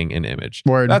liking an image.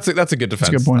 Word. That's a good defense. That's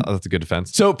a good point. That's a good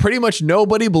defense. So pretty much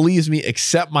nobody believes me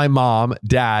except my mom,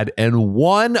 dad, and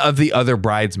one of the other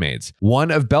bridesmaids.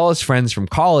 One of Bella's friends from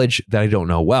college that I don't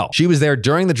know well. She was there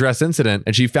during the dress incident,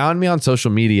 and she found me on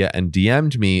social media and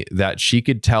DM'd me that she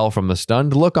could tell from the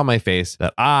stunned look on my face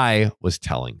that I was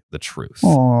telling the truth.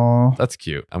 Aww. That's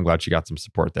cute. I'm glad she got some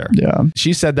support there. Yeah.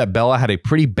 She said that Bella had a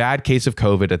pretty bad case of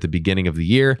COVID at the beginning of the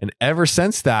year, and ever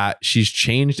since that, she's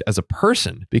changed as a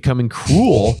person, becoming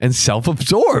cruel and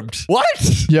self-absorbed.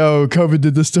 What? Yo, COVID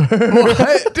did this to her.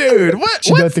 What? Dude, what?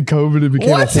 She got the COVID and became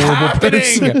a horrible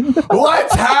person.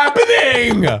 What's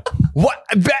happening? What?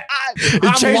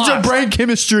 It changed her brain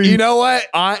chemistry. You know what?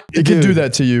 It can do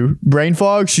that to you. Brain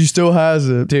fog, she still has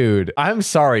it. Dude, I'm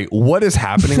sorry. What is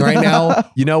happening right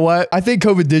now? You know what? I think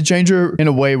COVID did change her in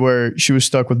a way where she was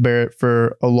stuck with Barrett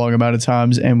for a long amount of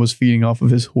times and was feeding off of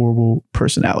his horrible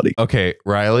personality. Okay,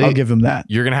 Riley. I'll give him that.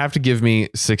 You're going to have to give me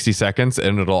 60 seconds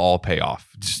and it'll all pay off.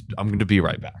 I'm going to be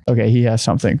right back. Okay, he has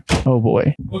something. Oh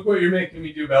boy. Look what you're making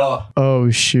me do, Bella. Oh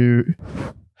shoot.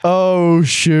 Oh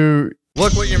shoot.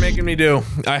 Look what you're making me do.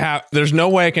 There's no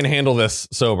way I can handle this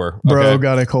sober. Okay? Bro,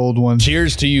 got a cold one.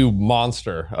 Cheers to you,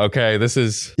 monster. Okay, this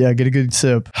is... Yeah, get a good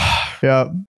sip. Yeah.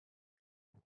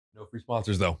 No free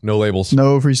sponsors, though. No labels.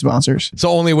 No free sponsors. It's the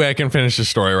only way I can finish this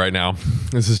story right now.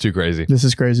 This is too crazy. This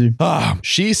is crazy.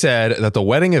 She said that the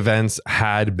wedding events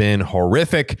had been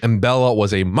horrific and Bella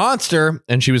was a monster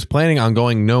and she was planning on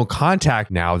going no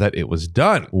contact now that it was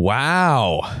done.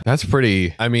 Wow. That's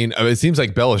pretty... I mean, it seems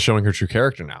like Bella's showing her true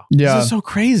character now. Yeah. This is so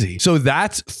crazy. So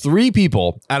that's 3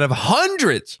 people out of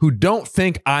hundreds who don't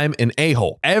think I'm an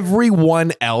a-hole.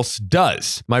 Everyone else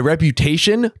does. My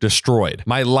reputation destroyed.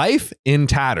 My life in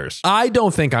tatters. I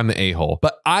don't think I'm the a-hole,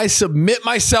 but I submit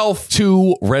myself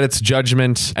to Reddit's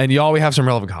judgment. And y'all, we have some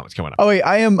relevant comments coming up. Oh wait,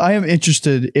 I am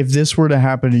interested. If this were to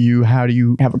happen to you, how do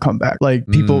you have a comeback? Like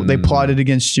people, they plotted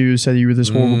against you, said you were this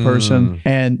horrible person,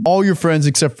 and all your friends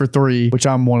except for 3, which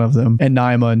I'm one of them, and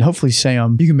Naima, and hopefully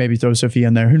Sam. You can maybe throw Sophia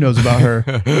in there. Who knows about her?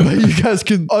 But you guys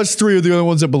can. Us 3 are the only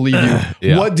ones that believe you.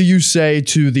 Yeah. What do you say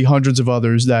to the hundreds of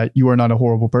others that you are not a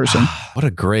horrible person? What a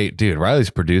great dude.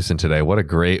 Riley's producing today. What a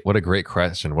great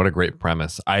question. What a great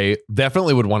premise. I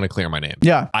definitely would want to clear my name.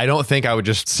 Yeah. I don't think I would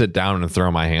just sit down and throw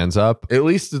my hands up, at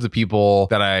least to the people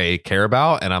that I care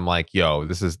about. And I'm like, yo,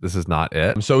 this is not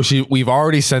it. So we've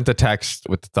already sent a text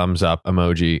with the thumbs up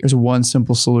emoji. There's one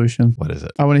simple solution. What is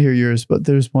it? I want to hear yours, but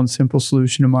there's one simple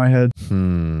solution in my head.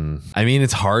 I mean,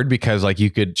 it's hard because like you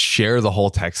could share the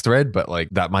whole text thread, but like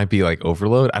that might be like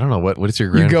overload. I don't know. What is your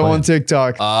grand You go plan? on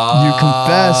TikTok. You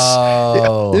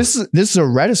confess. This is a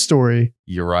Reddit story.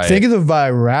 You're right. Think of the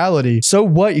virality. So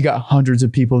what? You got hundreds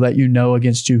of people that you know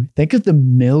against you. Think of the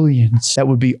millions that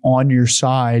would be on your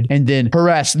side and then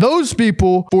harass those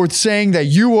people for saying that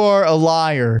you are a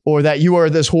liar or that you are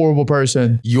this horrible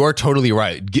person. You are totally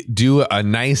right. Do a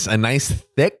nice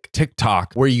thick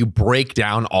TikTok where you break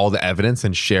down all the evidence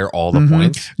and share all the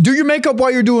points. Do your makeup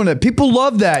while you're doing it. People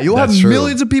love that. You'll have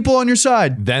millions of people on your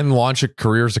side. Then launch a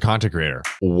career as a content creator.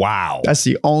 Wow. That's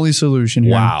the only solution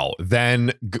here. Wow.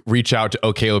 Then reach out to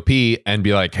OKOP and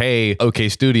be like, hey, OK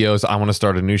Studios, I want to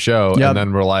start a new show. Yep. And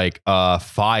then we're like,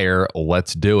 fire,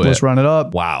 let's do it. Let's run it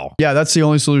up. Wow. Yeah, that's the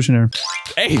only solution here.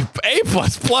 A++,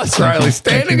 Riley.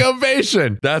 Standing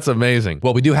ovation. That's amazing.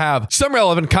 Well, we do have some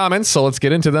relevant comments, so let's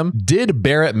get into them. Did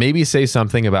Barrett maybe say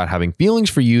something about having feelings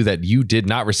for you that you did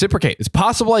not reciprocate? It's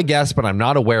possible, I guess, but I'm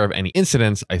not aware of any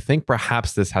incidents. I think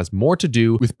perhaps this has more to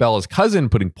do with Bella's cousin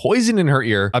putting poison in her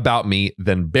ear about me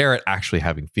than Barrett actually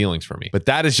having feelings for me. But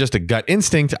that is just a gut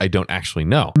instinct. I don't actually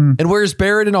know. And where's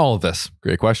Barrett in all of this?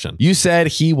 Great question. You said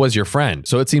he was your friend,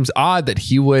 so it seems odd that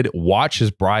he would watch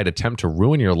his bride attempt to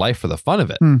ruin your life for the fun of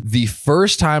it. The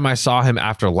first time I saw him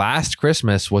after last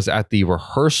Christmas was at the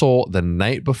rehearsal the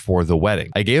night before the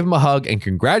wedding. I gave him a hug and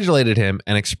congratulated him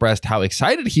and expressed how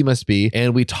excited he must be,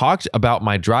 and we talked about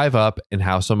my drive up and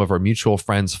how some of our mutual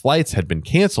friends' flights had been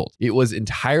canceled. It was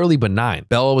entirely benign.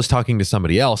 Bella was talking to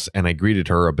somebody else and I greeted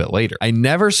her a bit later. I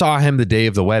never saw him the day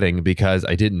of the wedding because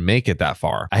I didn't make it that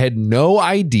far. I had no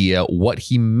idea what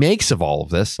he makes of all of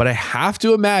this, but I have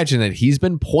to imagine that he's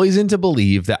been poisoned to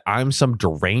believe that I'm some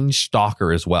deranged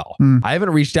stalker as well. I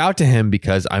haven't reached out to him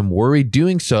because I'm worried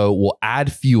doing so will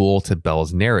add fuel to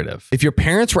Bella's narrative. If your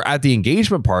parents were at the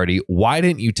engagement party, why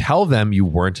didn't you tell them you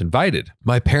weren't invited?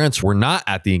 My parents were not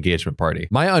at the engagement party.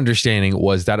 My understanding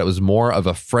was that it was more of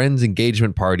a friend's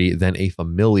engagement party than a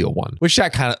familial one, which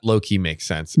that kind of low-key makes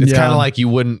sense. It's kind of like you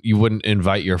wouldn't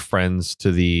invite your friends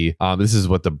to the this is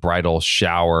what the bridal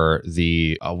shower,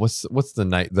 the what's the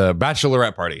night, the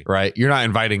bachelorette party, right? You're not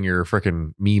inviting your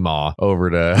freaking Meemaw over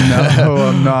to No,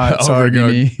 I'm not. Sorry,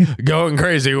 going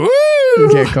crazy. Woo! You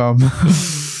can't come.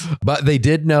 But they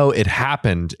did know it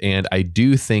happened, and I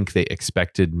do think they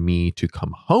expected me to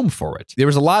come home for it. There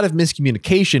was a lot of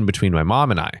miscommunication between my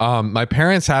mom and I. My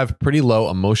parents have pretty low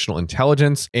emotional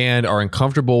intelligence and are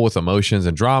uncomfortable with emotions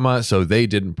and drama, so they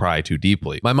didn't pry too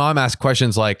deeply. My mom asked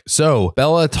questions like, so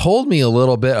Bella told me a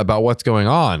little bit about what's going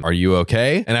on. Are you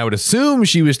okay? And I would assume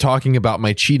she was talking about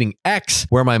my cheating ex,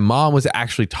 where my mom was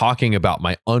actually talking about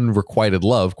my unrequited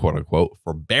love, quote unquote,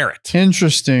 for Barrett.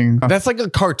 Interesting. That's like a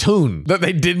cartoon that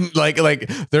they didn't like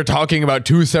they're talking about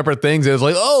two separate things. It's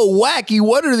like, oh, wacky,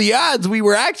 what are the odds we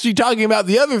were actually talking about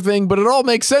the other thing, but it all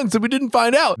makes sense and we didn't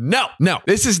find out. No,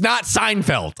 this is not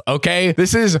Seinfeld, okay?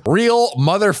 This is real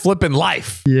mother flipping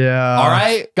life. Yeah. All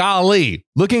right? Golly.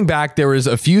 Looking back, there was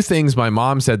a few things my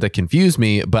mom said that confused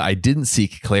me, but I didn't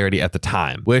seek clarity at the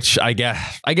time, which I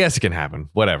guess it can happen.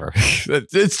 Whatever.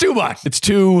 It's too much. It's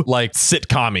too like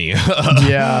sitcom-y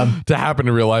to happen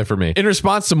in real life for me. In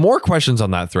response to more questions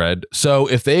on that thread, so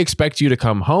if they expect you to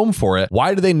come home for it,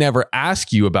 why do they never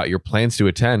ask you about your plans to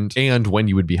attend and when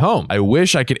you would be home? I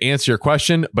wish I could answer your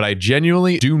question, but I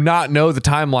genuinely do not know the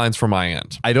timelines from my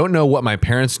end. I don't know what my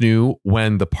parents knew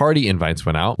when the party invites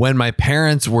went out, when my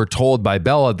parents were told by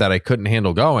Bella that I couldn't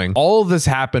handle going. All of this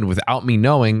happened without me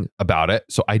knowing about it,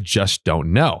 so I just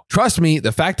don't know. Trust me,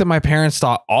 the fact that my parents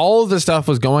thought all of this stuff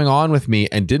was going on with me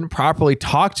and didn't properly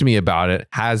talk to me about it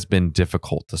has been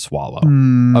difficult to swallow.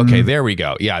 Okay, there we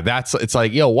go. Yeah, it's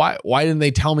like, yo, why didn't they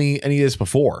tell me any of this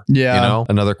before? Yeah. You know,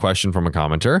 another question from a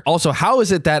commenter. Also, how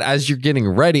is it that as you're getting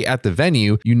ready at the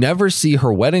venue, you never see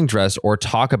her wedding dress or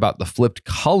talk about the flipped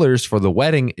colors for the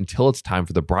wedding until it's time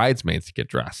for the bridesmaids to get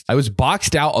dressed? I was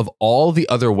boxed out of all the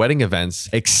other wedding events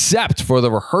except for the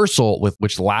rehearsal,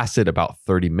 which lasted about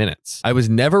 30 minutes. I was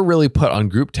never really put on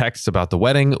group texts about the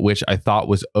wedding, which I thought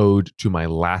was owed to my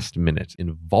last minute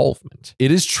involvement.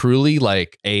 It is truly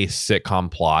like a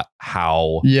sitcom plot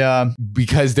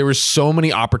because there were so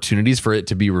many opportunities for it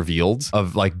to be revealed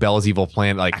of like Bella's evil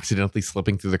plan, like accidentally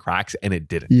slipping through the cracks, and it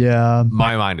didn't. Yeah.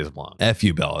 My mind is blown. F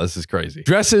you, Bella. This is crazy.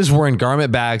 Dresses were in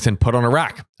garment bags and put on a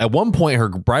rack. At one point, her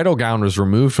bridal gown was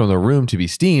removed from the room to be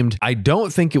steamed. I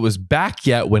don't think it was back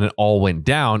yet when it all went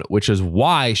down, which is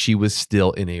why she was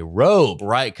still in a robe,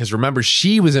 right? Because remember,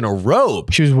 she was in a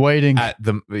robe. She was waiting.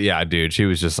 Yeah, dude. She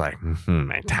was just like,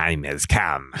 my time has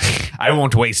come. I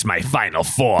won't waste my final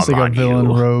form it's like on a villain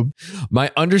you. robe.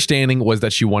 My understanding was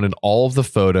that she wanted all of the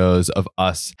photos of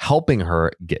us helping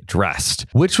her get dressed,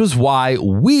 which was why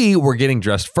we were getting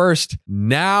dressed first.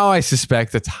 Now I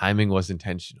suspect the timing was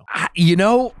intentional. You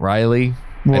know, Riley,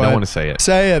 What? I don't want to say it.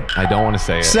 Say it. I don't want to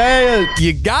say it. Say it.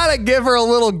 You gotta give her a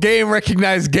little game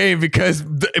recognized game because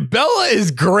Bella is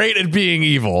great at being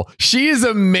evil. She is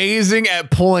amazing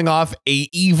at pulling off a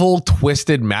evil,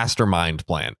 twisted mastermind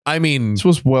plan. I mean, This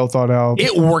was well thought out.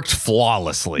 it worked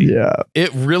flawlessly. Yeah.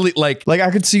 It really Like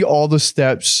I could see all the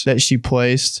steps that she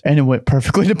placed and it went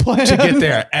perfectly to plan. to get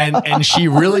there. And she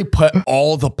really put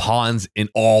all the pawns in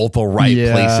all the right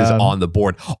places on the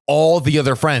board. All the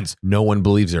other friends, no one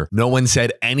believes her. No one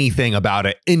said anything about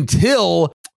it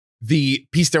until the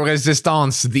piece de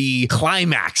resistance, the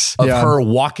climax of her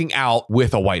walking out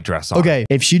with a white dress on. Okay,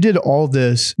 if she did all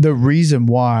this, the reason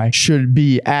why should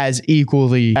be as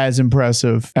equally as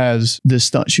impressive as this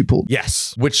stunt she pulled.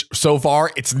 Yes, which so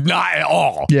far it's not at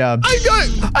all. Yeah. I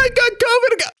got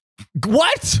COVID.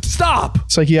 What? Stop.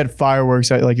 It's like you had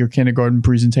fireworks at like your kindergarten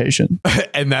presentation.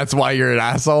 And that's why you're an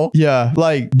asshole? Yeah.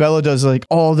 Like Bella does like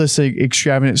all this like,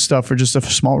 extravagant stuff for just a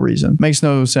small reason. Makes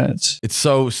no sense. It's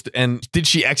so, and did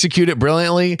she execute it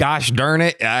brilliantly? Gosh darn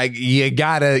it. You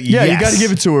gotta, yeah, you gotta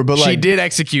give it to her. But like, she did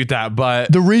execute that,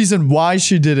 but the reason why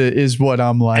she did it is what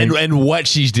I'm like. And what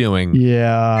she's doing.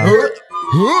 Yeah.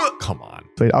 Come on.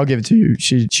 I'll give it to you.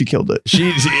 She killed it.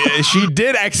 She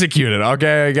did execute it.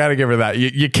 Okay, I gotta give her that.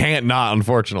 You can't not,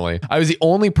 unfortunately. I was the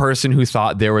only person who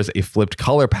thought there was a flipped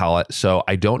color palette, so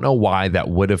I don't know why that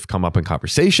would have come up in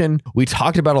conversation. We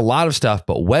talked about a lot of stuff,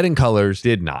 but wedding colors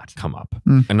did not come up.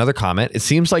 Another comment, it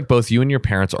seems like both you and your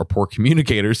parents are poor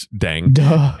communicators, dang.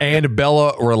 Duh. And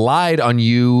Bella relied on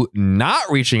you not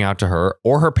reaching out to her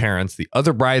or her parents, the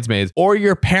other bridesmaids, or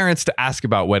your parents to ask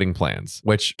about wedding plans,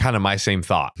 which kind of my same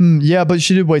thought. Yeah, but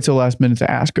she did wait till last minute to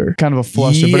ask her. Kind of a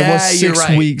fluster, but it was 6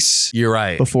 weeks. You're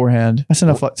right. Beforehand. That's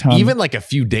enough time. Even like a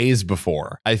few days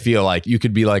before, I feel like you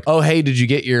could be like, oh, hey, did you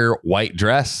get your white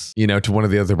dress? You know, to one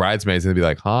of the other bridesmaids, and they'd be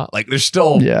like, huh? Like there's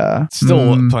still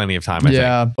plenty of time. I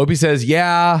think. Opie says,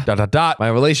 yeah, ... My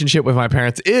relationship with my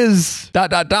parents is ...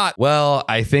 Well,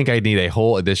 I think I need a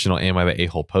whole additional Am I the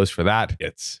A-hole post for that.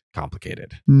 It's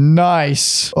complicated.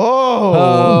 Nice.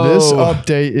 Oh, this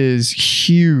update is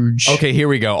huge. Okay, here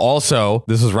we go. Also,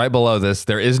 this is right below this.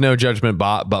 There is no judgment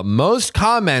bot, but most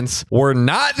comments were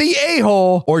not the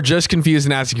a-hole or just confused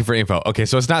and asking for info. Okay,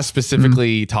 so it's not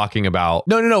specifically talking about...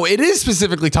 No. It is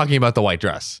specifically talking about the white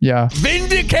dress. Yeah.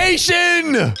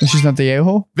 Vindication! She's not the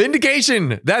a-hole?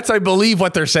 Vindication! That's, I believe,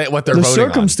 what they're saying, what they're voting on.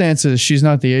 The circumstances, she's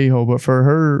not the a-hole, but for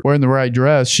her wearing the right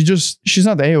dress, she's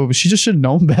not the a-hole, but she just should have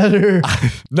known better.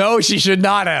 No, she should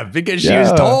not have, because she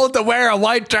was told to wear a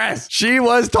white dress. She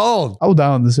was told. I will die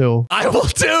on this hill. I will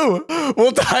too.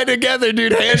 We'll die together,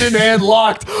 dude, hand in hand,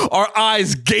 locked, our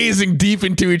eyes gazing deep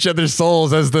into each other's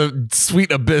souls as the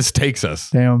sweet abyss takes us.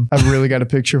 Damn, I've really got a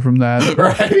picture from that.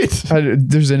 Right?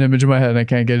 There's an image in my head and I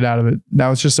can't get it out of it.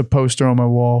 Now it's just a poster on my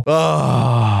wall.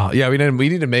 Oh, yeah, we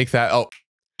need to make that. Oh.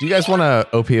 Do you guys want a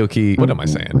OPOK? What am I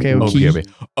saying?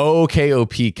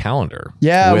 OKOP calendar.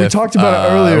 Yeah, we talked about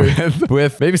it earlier.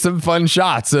 With maybe some fun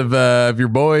shots of your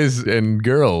boys and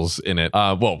girls in it.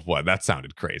 Well, what? That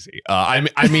sounded crazy.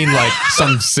 I mean, like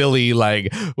some silly,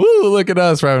 like, woo, look at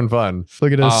us, we're having fun.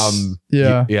 Look at us.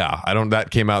 Yeah.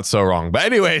 That came out so wrong. But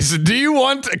anyways, do you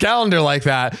want a calendar like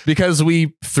that? Because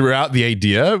we threw out the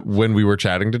idea when we were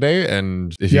chatting today.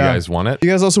 And if you guys want it.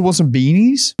 You guys also want some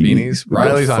beanies? Beanies?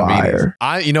 Riley's on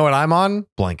beanies. You know what I'm on?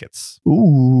 Blankets.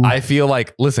 Ooh. I feel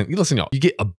like, listen, y'all. You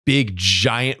get a big,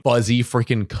 giant, fuzzy,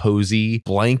 freaking cozy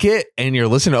blanket and you're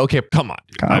listening to, okay, come on.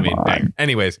 Dude.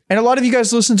 Anyways. And a lot of you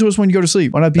guys listen to us when you go to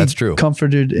sleep. Why not be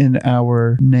comforted in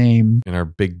our name? In our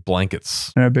big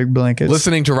blankets.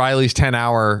 Listening to Riley's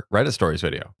 10-hour Reddit stories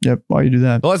video. Yep. Why you do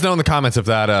that? Well, let us know in the comments if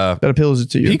that appeals it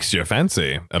to you. Piques your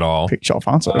fancy at all. Piques your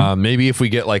fancy. Maybe if we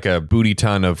get like a booty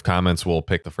ton of comments, we'll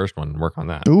pick the first one and work on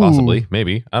that. Ooh. Possibly.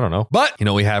 Maybe. I don't know. But you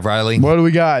know we have, Riley? What do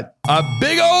we got? A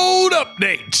big old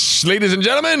update, ladies and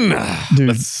gentlemen. Dude.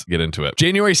 Let's get into it.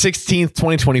 January 16th,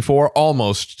 2024,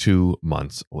 almost 2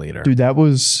 months later. Dude, that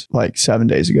was like 7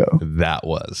 days ago. That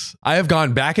was. I have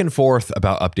gone back and forth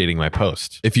about updating my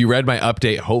post. If you read my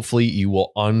update, hopefully you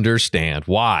will understand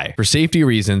why. For safety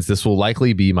reasons, this will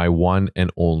likely be my one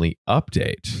and only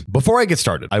update. Before I get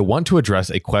started, I want to address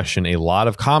a question a lot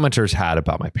of commenters had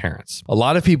about my parents. A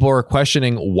lot of people are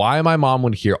questioning why my mom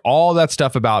would hear all that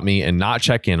stuff about me and not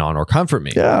check in on or comfort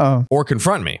me or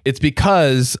confront me. It's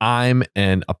because I'm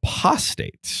an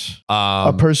apostate.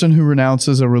 A person who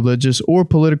renounces a religious or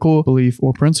political belief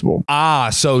or principle.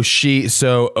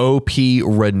 So OP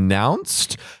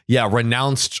renounced? Yeah,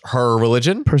 renounced her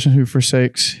religion. Person who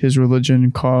forsakes his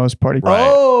religion, cause, party. Right.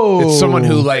 Oh, it's someone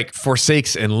who like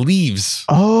forsakes and leaves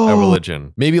a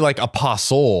religion. Maybe like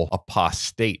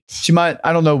apostate. She might,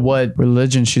 I don't know what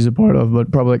religion she's a part of,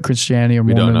 but probably like Christianity or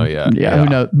Mormon. We don't know yet. Yeah, who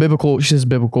knows? Biblical. She says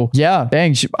biblical. Yeah,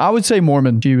 dang. I would say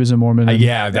Mormon. She was a Mormon.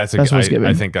 That's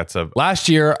I think that's a... Last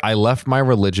year, I left my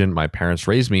religion my parents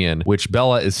raised me in, which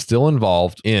Bella is still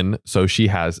involved in, so she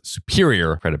has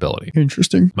superior credibility.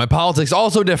 Interesting. My politics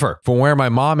also differ. From where my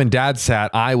mom and dad sat,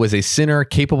 I was a sinner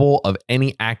capable of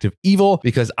any act of evil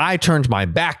because I turned my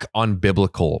back on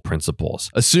biblical principles.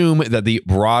 Assume that the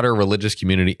broader religious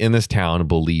community in this town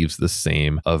believes the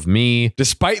same of me.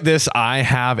 Despite this, I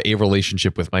have a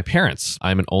relationship with my parents.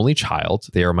 I'm an only child.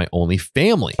 They are my only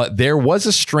family. But there was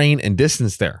a strain and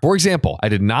distance there. For example, I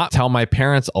did not tell my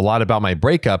parents a lot about my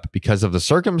breakup because of the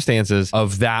circumstances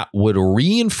of that would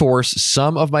reinforce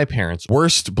some of my parents'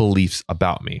 worst beliefs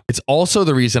about me. It's also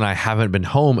the reason I haven't been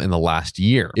home in the last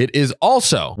year. It is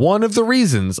also one of the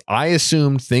reasons I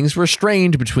assumed things were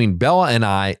strained between Bella and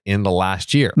I in the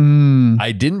last year.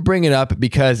 I didn't bring it up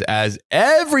because, as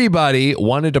everybody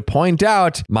wanted to point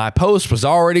out, my post was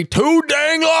already too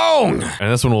dang long.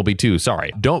 And this one will be too.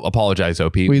 Sorry. Don't apologize,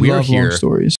 OP. We love long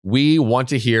stories. We want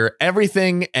to hear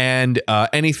everything and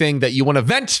anything that you want to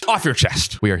vent off your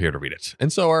chest. We are here to read it.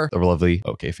 And so are the lovely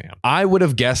OK fam. I would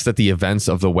have guessed that the events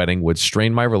of the wedding would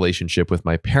strain my relationship with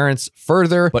my parents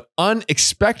further, but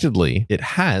unexpectedly, it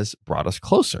has brought us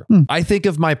closer. I think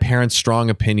of my parents' strong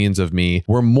opinions of me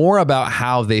were more about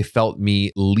how they felt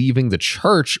me leaving the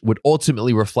church would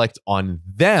ultimately reflect on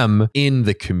them in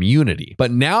the community.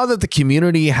 But now that the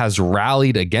community has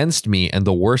rallied against me and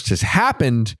the worst has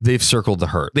happened, they've circled the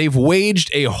hurt. They've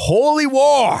waged a holy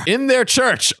war in their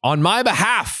church on my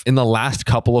behalf in the last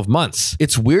couple of months.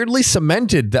 It's weirdly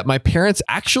cemented that my parents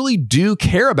actually do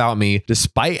care about me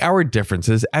despite our differences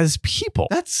differences as people.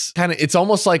 That's kind of, it's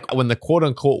almost like when the quote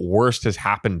unquote worst has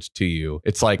happened to you,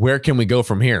 it's like, where can we go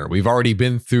from here? We've already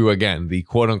been through, again, the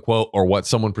quote unquote, or what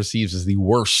someone perceives as the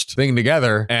worst thing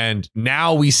together. And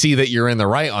now we see that you're in the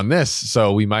right on this.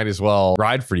 So we might as well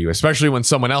ride for you, especially when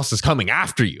someone else is coming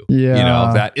after you. Yeah. You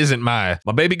know, that isn't my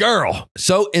baby girl.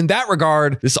 So in that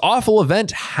regard, this awful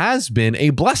event has been a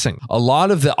blessing. A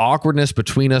lot of the awkwardness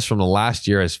between us from the last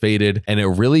year has faded, and it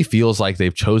really feels like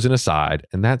they've chosen a side,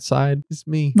 and that side is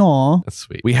me. Aw. That's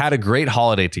sweet. We had a great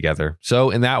holiday together. So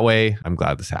in that way, I'm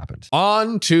glad this happened.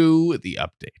 On to the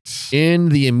update. In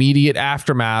the immediate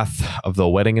aftermath of the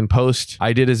wedding and post,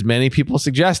 I did as many people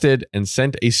suggested and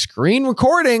sent a screen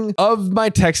recording of my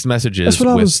text messages. That's what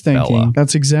I was thinking. Bella.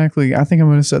 That's exactly, I think I'm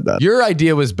going to set that. Your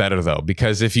idea was better though,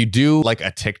 because if you do like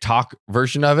a TikTok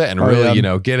version of it and really, you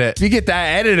know, get it, if you get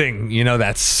that editing, you know,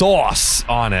 that sauce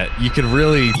on it, you could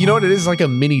really, you know what it is, like a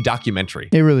mini documentary.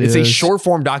 It really is. It's a short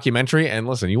form documentary. And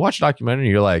listen, you watch a documentary,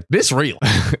 you're like, this real.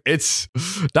 It's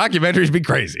documentaries be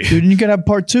crazy. Dude, and you could have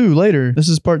part 2 later. This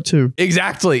is part 2.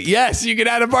 Exactly. Yes, you can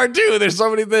add a part 2. There's so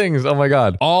many things. Oh my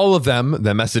God. All of them,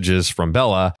 the messages from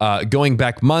Bella, going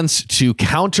back months to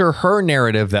counter her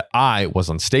narrative that I was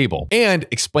unstable and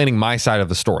explaining my side of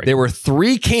the story. There were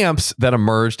 3 camps that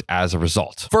emerged as a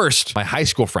result. First, my high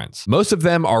school friends. Most of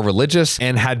them are religious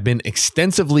and had been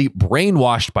extensively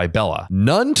brainwashed by Bella.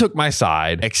 None took my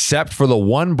side except for the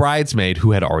one bridesmaid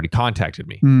who had already contacted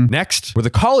me. Next were the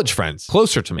college friends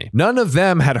closer to me. None of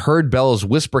them had heard Bella's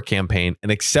whisper campaign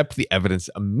and accept the evidence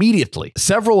immediately.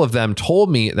 Several of them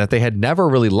told me that they had never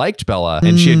really liked Bella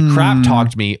and she had crap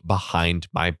talked me behind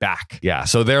my back. Yeah,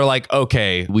 so they're like,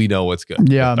 okay, we know what's good with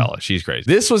Bella. She's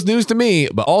crazy. This was news to me,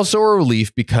 but also a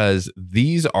relief because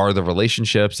these are the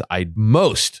relationships I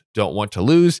most don't want to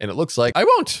lose, and it looks like I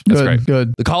won't. That's great.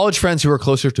 Good. The college friends who are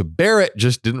closer to Barrett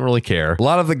just didn't really care. A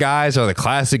lot of the guys are the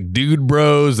classic dude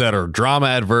bros that are drama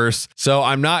adverse, so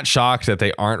I'm not shocked that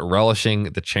they aren't relishing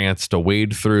the chance to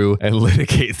wade through and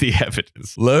litigate the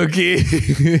evidence. Loki,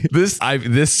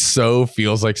 this so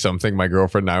feels like something my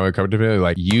girlfriend and I would come to me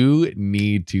like, you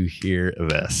need to hear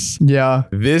this. Yeah.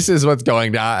 This is what's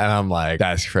going down, and I'm like,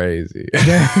 that's crazy.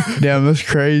 Damn, that's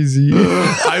crazy.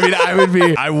 I mean,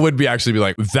 I would be actually be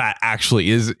like, that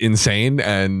actually is insane.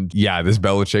 And yeah, this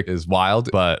Bella chick is wild.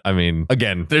 But I mean,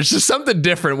 again, there's just something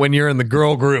different when you're in the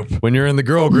girl group. When you're in the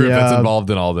girl group that's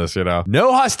involved in all this, you know.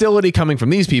 No hostility coming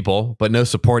from these people, but no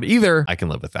support either. I can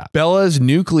live with that. Bella's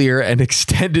nuclear and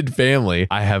extended family,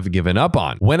 I have given up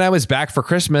on. When I was back for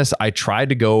Christmas, I tried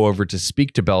to go over to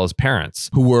speak to Bella's parents,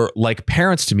 who were like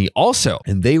parents to me also,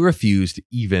 and they refused to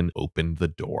even open the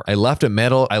door. I left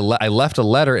a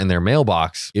letter in their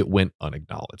mailbox. It went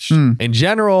unacknowledged. In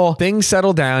general, things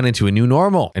settled down into a new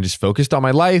normal and just focused on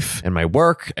my life and my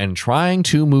work and trying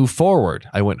to move forward.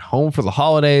 I went home for the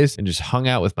holidays and just hung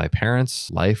out with my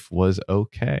parents. Life was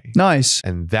okay. Nice.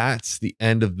 And that's the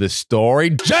end of the story.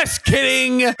 Just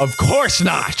kidding. Of course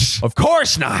not. Of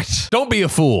course not. Don't be a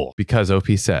fool. Because OP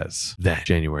says that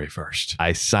January 1st,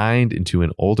 I signed into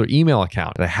an older email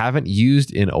account that I haven't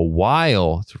used in a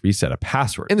while to reset a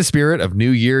password. In the spirit of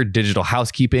New Year digital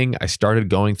housekeeping, I started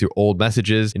going through old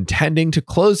messages, intending to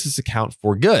close this account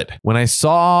for good. When I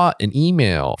saw an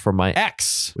email from my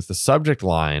ex with the subject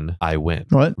line, I win.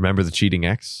 What? Remember the cheating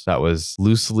ex that was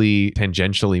loosely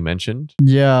tangentially mentioned?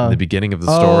 Yeah. In the beginning of the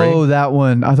story? Oh, that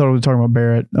one. I thought we were talking about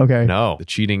Barrett. Okay. No, the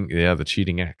cheating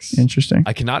ex. Interesting.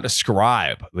 I cannot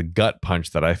describe the gut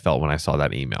punch that I felt when I saw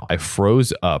that email. I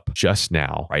froze up just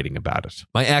now writing about it.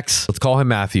 My ex, let's call him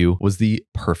Matthew, was the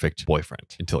perfect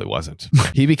boyfriend until he wasn't.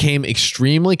 He became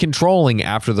extremely controlling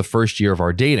after the first year of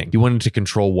our dating. He wanted to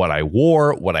control what I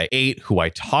wore, what I ate, who I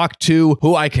talked to,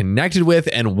 who I connected with,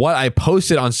 and what I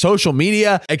posted on social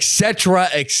media, etc.,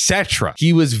 etc.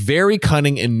 He was very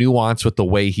cunning and nuanced with the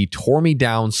way he tore me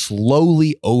down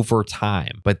slowly over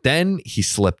time. But then he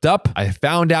slipped up. I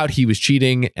found out he was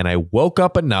cheating, and I woke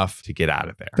up enough to get out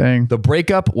of there. Dang. The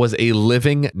breakup was a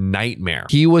living nightmare.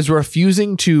 He was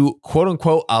refusing to, quote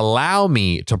unquote, allow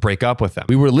me to break up with him.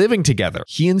 We were living together.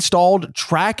 He installed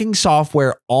tracking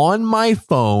software on my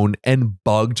phone and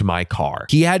bugged my car.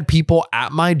 He had people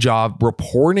at my job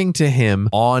reporting to him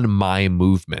on my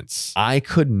movements. I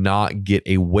could not get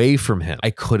away from him.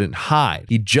 I couldn't hide.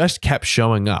 He just kept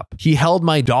showing up. He held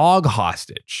my dog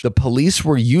hostage. The police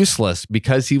were useless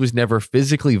because he was never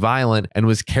physically violent and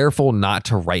was careful not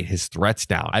to write his threats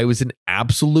down. I was in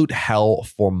absolute hell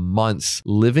for months,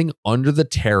 living under the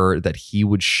terror that he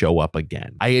would show up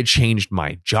again. I had changed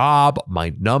my job,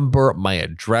 my number, my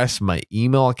address, my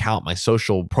email account, my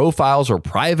social profiles were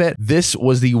private. This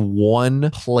was the one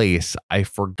place I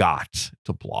forgot to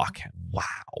to block him.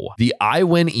 Wow. The I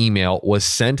win email was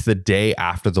sent the day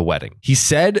after the wedding. He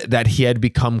said that he had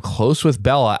become close with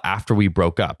Bella after we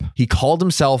broke up. He called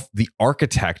himself the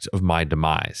architect of my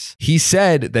demise. He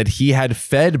said that he had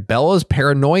fed Bella's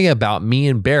paranoia about me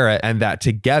and Barrett and that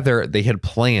together they had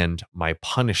planned my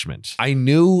punishment. I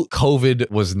knew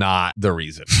COVID was not the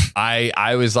reason.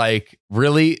 I was like,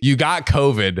 really? You got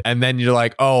COVID and then you're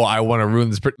like, oh, I want to ruin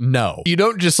this. No, you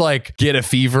don't just like get a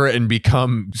fever and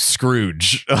become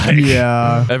Scrooge. Like,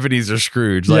 yeah. Ebenezer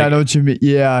Scrooge. Yeah, Like, I know what you mean.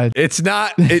 Yeah. it's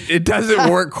not, it doesn't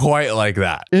work quite like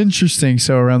that. Interesting.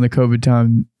 So around the COVID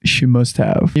time, he must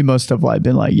have like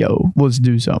been like, yo, let's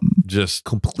do something. Just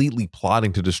completely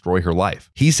plotting to destroy her life.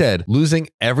 He said, losing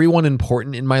everyone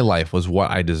important in my life was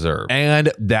what I deserved.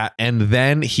 And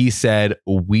then he said,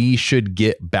 we should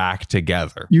get back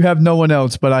together. You have no one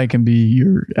else, but I can be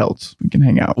your else. We can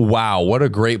hang out. Wow. What a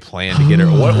great plan to get her.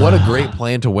 What a great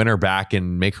plan to win her back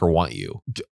and make her want you.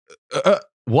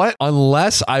 What?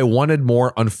 Unless I wanted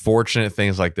more unfortunate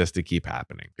things like this to keep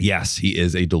happening. Yes, he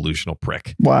is a delusional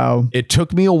prick. Wow. It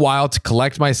took me a while to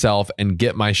collect myself and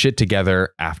get my shit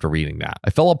together after reading that. I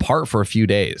fell apart for a few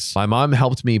days. My mom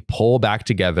helped me pull back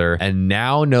together and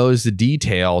now knows the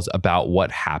details about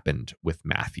what happened with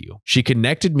Matthew. She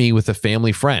connected me with a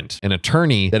family friend, an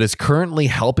attorney that is currently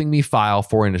helping me file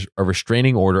for a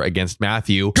restraining order against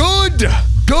Matthew. Good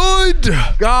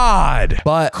God.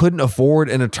 But couldn't afford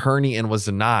an attorney and was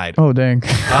denied. Oh, dang.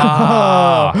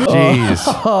 Jeez.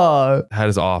 That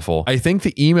is awful. I think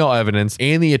the email evidence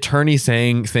and the attorney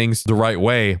saying things the right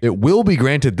way, it will be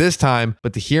granted this time,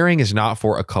 but the hearing is not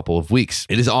for a couple of weeks.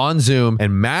 It is on Zoom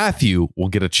and Matthew will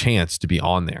get a chance to be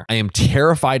on there. I am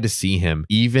terrified to see him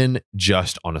even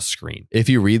just on a screen. If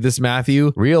you read this,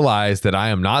 Matthew, realize that I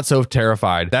am not so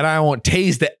terrified that I won't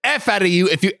tase the F out of you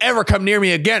if you ever come near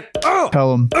me again.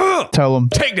 Tell him. Tell him.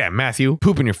 Take that, Matthew.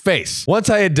 Poop in your face. Once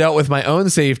I had dealt with my own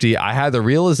safety, I had the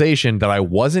realization that I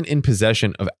wasn't in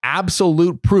possession of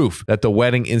absolute proof that the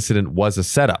wedding incident was a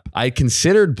setup. I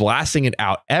considered blasting it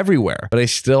out everywhere, but I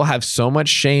still have so much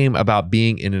shame about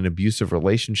being in an abusive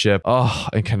relationship. Oh,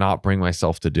 I cannot bring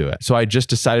myself to do it. So I just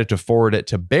decided to forward it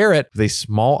to Barrett with a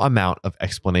small amount of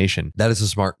explanation. That's a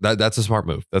smart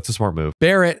move. That's a smart move.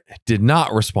 Barrett did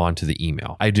not respond to the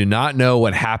email. I do not know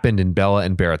what happened in Bella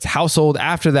and Barrett's household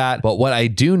after that, but what I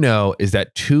do know is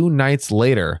that 2 nights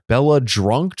later, Bella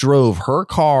drunk drove her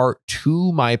car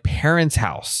to my parents'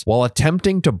 house. While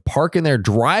attempting to park in their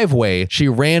driveway, she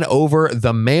ran over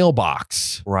the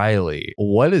mailbox. Riley,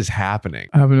 what is happening?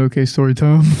 I have an okay story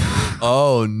time.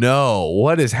 Oh no,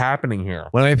 what is happening here?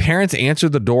 When my parents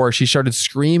answered the door, she started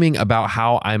screaming about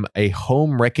how I'm a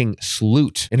home-wrecking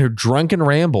sleut. In her drunken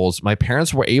rambles, my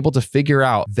parents were able to figure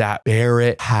out that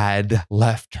Barrett had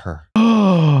left her.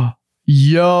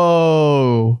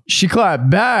 Yo, she clapped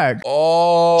back.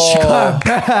 Oh, she clapped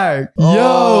back.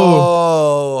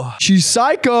 Yo, she's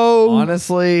psycho.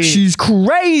 Honestly, she's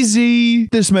crazy.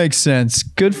 This makes sense.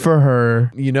 Good for her.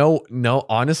 You know, no,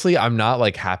 honestly, I'm not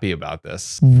like happy about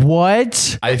this.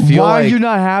 What? I feel Why like, are you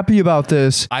not happy about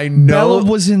this? I know Bella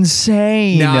was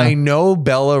insane. Now I know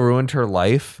Bella ruined her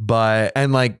life,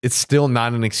 and like it's still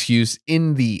not an excuse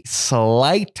in the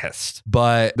slightest.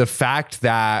 But the fact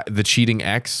that the cheating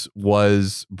ex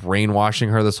was brainwashing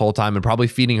her this whole time and probably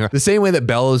feeding her the same way that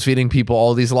Bella was feeding people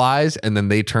all these lies, and then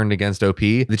they turned against OP.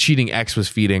 The cheating ex was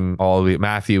feeding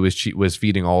Matthew was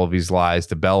feeding all of these lies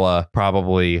to Bella.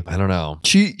 Probably, I don't know.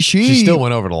 She still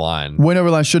went over the line.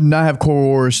 Should not have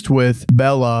coerced with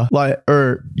Bella.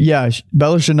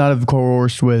 Bella should not have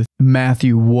coerced with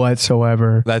Matthew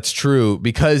whatsoever. That's true,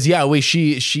 because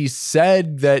she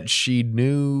said that she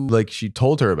knew, like she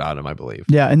told her about him, I believe.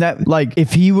 Yeah, and that like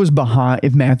if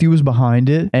Matthew was behind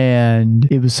it and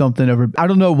it was something over, I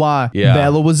don't know why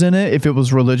Bella was in it, if it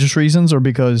was religious reasons or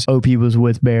because OP was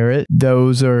with Barrett.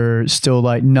 Those are still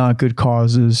like not good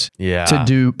causes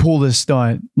to pull this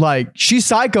stunt. Like she's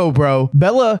psycho, bro.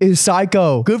 Bella is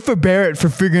psycho. Good for Barrett for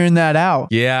figuring that out.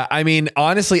 Yeah, I mean,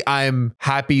 honestly, I'm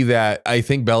happy that I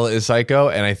think Bella is psycho,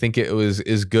 and I think it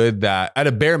is good that at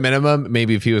a bare minimum,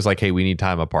 maybe if he was like, hey, we need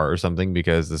time apart or something,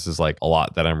 because this is like a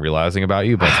lot that I'm realizing about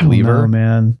you, but leave her,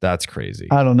 man. That's crazy.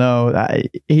 I don't know.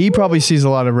 He probably sees a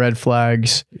lot of red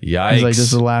flags. Yikes. He's like, this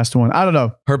is the last one. I don't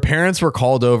know. Her parents were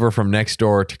called over from next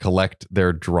door to collect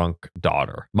their drunk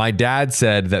daughter. My dad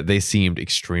said that they seemed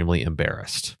extremely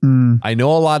embarrassed. I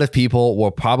know a lot of people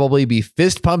will probably be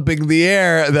fist pumping the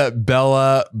air that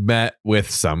Bella met with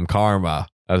some karma,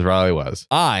 as Riley was.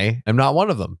 I am not one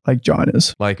of them. Like John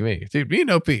is. Like me. Dude, me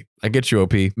and OP. I get you,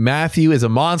 OP. Matthew is a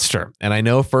monster, and I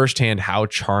know firsthand how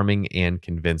charming and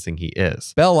convincing he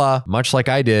is. Bella, much like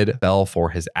I did, fell for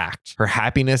his act. Her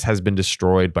happiness has been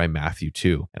destroyed by Matthew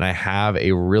too, and I have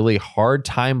a really hard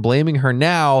time blaming her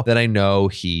now that I know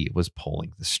he was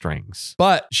pulling the strings.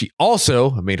 But she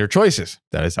also made her choices.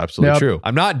 That is absolutely true.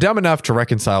 I'm not dumb enough to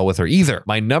reconcile with her either.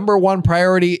 My number one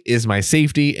priority is my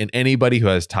safety, and anybody who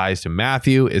has ties to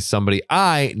Matthew is somebody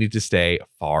I need to stay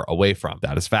far away from.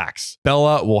 That is facts.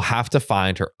 Bella will have to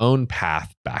find her own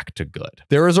path back to good.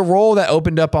 There is a role that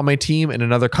opened up on my team in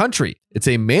another country. It's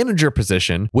a manager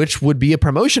position, which would be a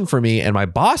promotion for me, and my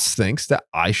boss thinks that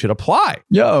I should apply.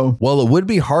 Yo. Well, it would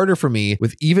be harder for me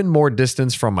with even more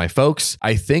distance from my folks.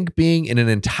 I think being in an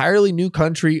entirely new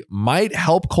country might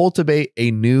help cultivate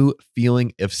a new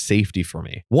feeling of safety for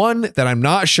me. One that I'm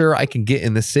not sure I can get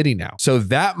in the city now. So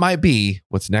that might be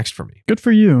what's next for me. Good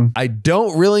for you. I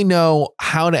don't really know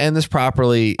how to end this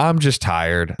properly. I'm just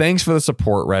tired. Thanks for the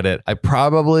support, Reddit. I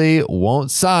probably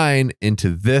won't sign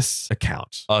into this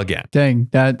account again. Dang,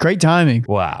 that great timing.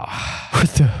 Wow.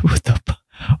 With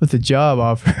the job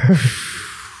offer.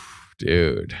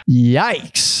 Dude.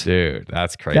 Yikes. Dude,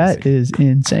 that's crazy. That is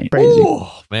insane. Crazy. Ooh,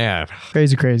 man.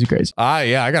 Crazy.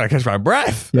 Yeah, I gotta catch my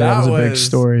breath. Yeah, that was a big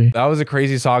story. That was a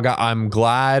crazy saga. I'm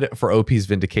glad for OP's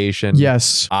vindication.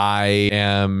 Yes. I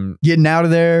am getting out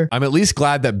of there. I'm at least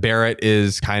glad that Barrett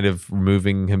is kind of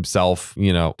removing himself.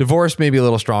 You know, divorce may be a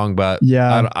little strong, but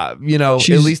yeah, at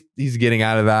least he's getting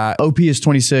out of that. OP is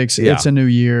 26. Yeah. It's a new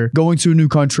year. Going to a new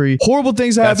country. Horrible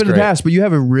things that happened in the past, but you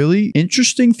have a really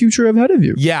interesting future ahead of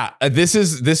you. Yeah. This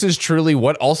is truly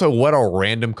what a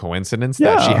random coincidence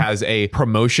that she has a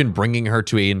promotion bringing her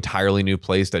to an entirely new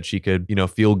place that she could,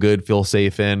 feel good, feel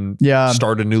safe in,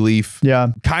 start a new leaf. Yeah.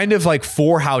 Kind of like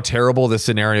for how terrible this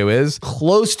scenario is,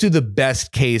 close to the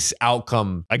best case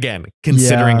outcome, again,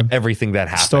 considering everything that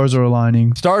happened. Stars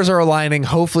are aligning.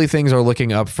 Hopefully things are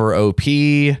looking up for OP.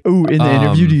 Ooh, in the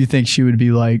interview, do you think she would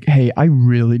be like, hey, I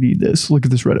really need this. Look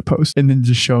at this Reddit post. And then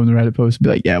just show him the Reddit post and be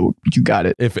like, yeah, well, you got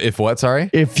it. If what, sorry?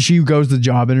 If she goes to the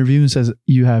job interview and says,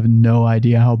 you have no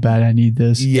idea how bad I need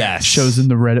this. Yes. Shows them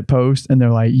the Reddit post and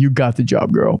they're like, you got the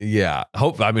job, girl. Yeah.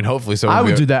 Hopefully so. I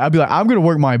would do that. I'd be like, I'm going to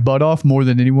work my butt off more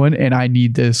than anyone and I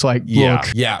need this. Like, look.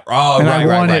 Yeah. Oh,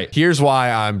 right. Here's why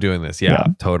I'm doing this. Yeah.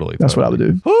 Totally. That's what I would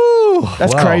do. Woo.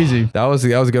 That's crazy. That was a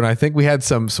good one. I think we had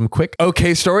some quick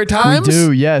story times. We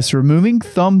do, yes. Removing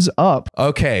thumbs up.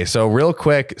 Okay, so real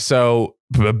quick. So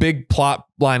a big plot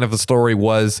line of the story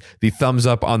was the thumbs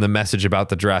up on the message about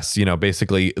the dress.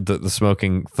 Basically the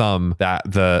smoking thumb that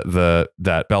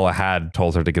that Bella had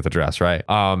told her to get the dress, right?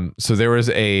 So there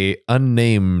was a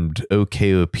unnamed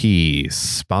OKOP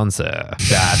sponsor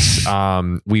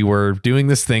that we were doing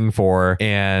this thing for,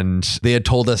 and they had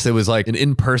told us it was like an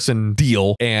in-person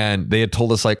deal, and they had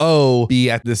told us like, oh,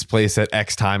 be at this place at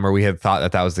X time, or we had thought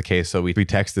that was the case. So we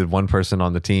texted one person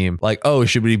on the team like, oh,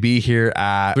 should we be here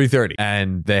at 3:30?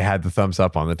 And they had the thumbs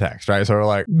up on the text, right? So we're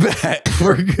like, bet,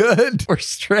 we're good, we're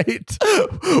straight.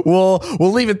 We'll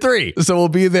leave at 3, so we'll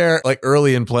be there like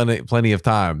early and plenty of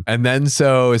time. And then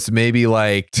so it's maybe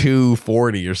like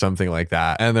 2:40 or something like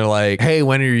that, and they're like, hey,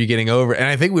 when are you getting over? And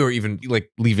I think we were even like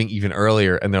leaving even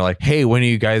earlier, and they're like, hey, when are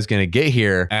you guys gonna get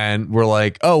here? And we're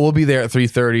like, oh, we'll be there at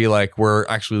 3:30. Like, we're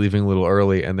actually leaving a little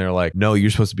early. And they're like, no, you're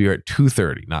supposed to be here at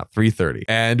 2:30, not 3:30.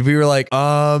 And we were like,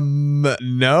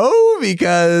 no,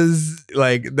 because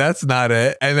like that's not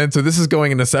it. And then so this is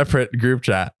going in a separate group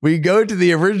chat. We go to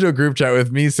the original group chat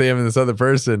with me, Sam, and this other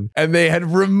person, and they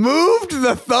had removed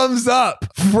the thumbs up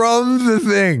from the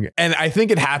thing. And I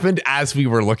think it happened as we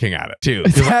were looking at it too.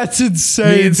 That's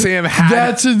insane. Me and Sam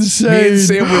That's insane. Me and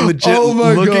Sam were legit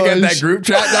looking at that gosh. group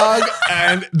chat, dog,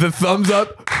 and the thumbs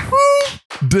up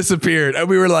whoop, disappeared. And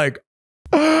we were like,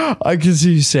 I can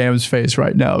see Sam's face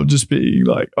right now just being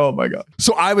like, oh my God.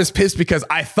 So I was pissed because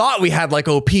I thought we had like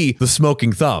OP, the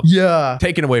smoking thumb. Yeah.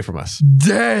 Taken away from us.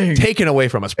 Dang. Taken away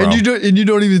from us, bro. And you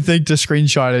don't even think to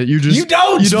screenshot it. You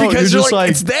don't because you're just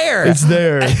like, it's there. It's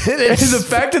there. And the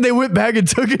fact that they went back and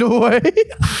took it away.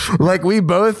 Like we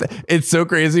both, it's so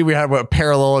crazy. We had what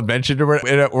parallel invention or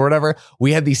whatever.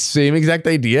 We had the same exact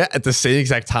idea at the same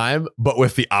exact time, but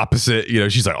with the opposite,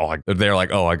 she's like, they're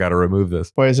like, oh, I got to remove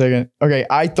this. Wait a second. Okay.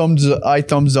 I thumbs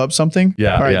up something.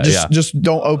 Yeah. All right. Just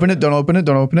don't open it. Don't open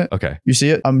it. Okay. You see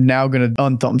it? I'm now going to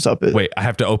unthumbs up it. Wait, I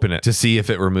have to open it to see if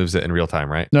it removes it in real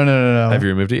time, right? No. Have you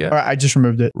removed it yet? All right. I just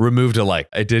removed it. Removed a like.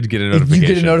 I did get a notification. You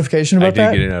get a notification about that?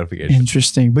 I did get a notification.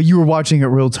 Interesting. But you were watching it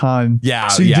real time. Yeah.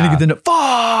 So you didn't get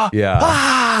the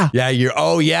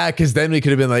Yeah. Because then we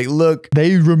could have been like, look.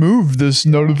 They removed this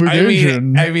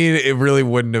notification. I mean, it really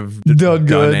wouldn't have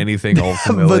done anything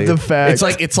ultimately. But the fact.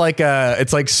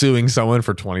 It's like suing someone one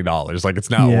for $20. Like, it's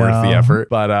not worth the effort.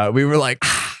 But we were like,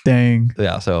 dang.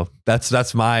 Yeah, so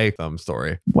that's my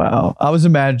story. Wow. I was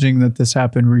imagining that this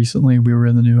happened recently. We were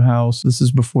in the new house. This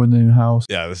is before the new house.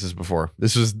 Yeah, this is before.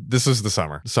 This was the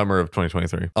summer of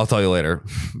 2023. I'll tell you later.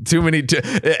 Too many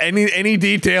any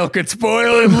detail could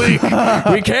spoil and leak.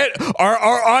 We can't.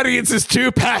 Our audience is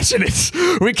too passionate.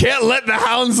 We can't let the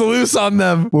hounds loose on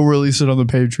them. We'll release it on the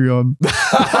Patreon.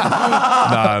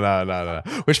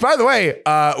 No. Which, by the way,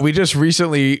 we just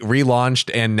recently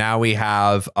relaunched, and now we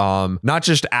have not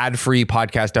just ad-free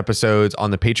podcast episodes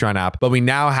on the Patreon app, but we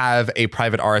now have a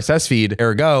private RSS feed.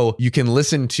 Ergo, you can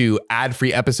listen to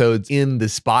ad-free episodes in the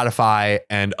Spotify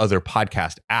and other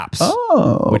podcast apps,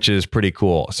 which is pretty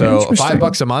cool. So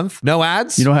 $5 a month, no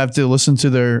ads. You don't have to listen to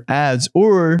their ads,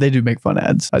 or they do make fun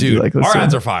ads. Dude, our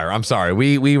ads are fire. I'm sorry.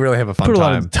 We really have a fun time. Put a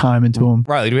lot of time into them.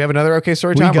 Riley, do we have another okay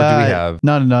story time, or do we have?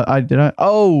 No.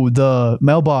 Oh, the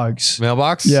mailbox.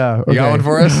 Mailbox? Yeah. Okay. You got one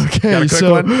for us? Okay. Got a quick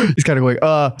one? It's kind of quick.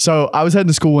 So I was heading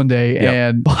to school one day,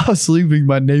 and while I was leaving,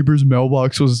 my neighbor's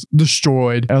mailbox was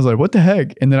destroyed. And I was like, what the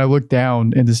heck? And then I looked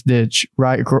down in this ditch,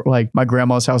 right? Like, my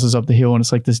grandma's house is up the hill, and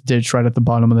it's like this ditch right at the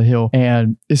bottom of the hill.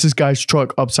 And it's this guy's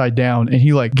truck upside down, and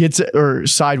he like gets or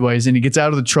sideways, and he gets out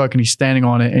of the truck, and he's standing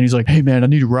on it, and he's like, hey man, I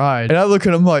need a ride. And I look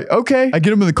at him like, okay. I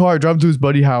get him in the car, drive him to his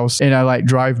buddy's house, and I like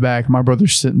drive back. My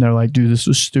brother's sitting there like, dude, this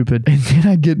was stupid. And then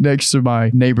I get next to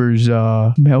my neighbor's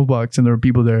mailbox, and there were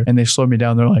people there, and they slowed me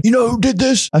down. They're like, you know who did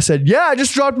this? I said, yeah, I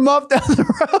just dropped him off down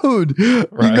the road. You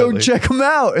go check him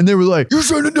out. And they were like, you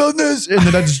shouldn't have done this. And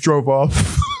then I just drove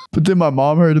off. But then my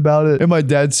mom heard about it, and my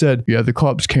dad said, yeah, the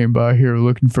cops came by here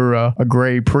looking for a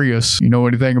gray Prius. You know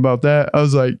anything about that? I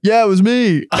was like, yeah, it was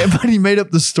me. But he made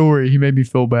up the story. He made me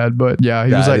feel bad. But yeah,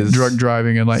 he was like drunk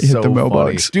driving and like hit the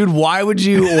mailbox. Funny. Dude, why would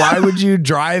you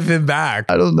drive him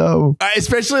back? I don't know.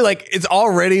 Especially like, it's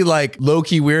already like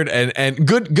low-key weird and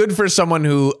good for someone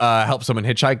who helps someone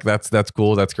hitchhike. That's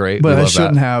cool. That's great. But I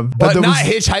shouldn't have. But not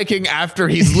hitchhiking after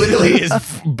he's literally his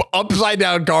upside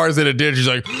down cars in a ditch. He's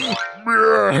like,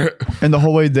 and the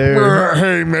whole way there,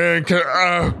 hey man,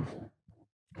 can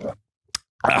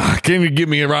you give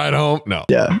me a ride home? No.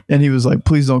 Yeah. And he was like,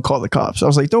 please don't call the cops. I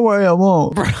was like, don't worry, I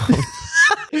won't.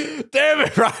 Damn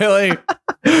it, Riley.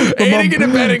 Aiding and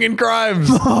abetting in crimes.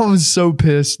 I was so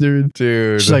pissed, dude.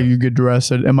 Dude. She's like, you get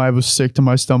dressed. And I was sick to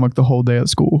my stomach the whole day at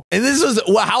school. And this was,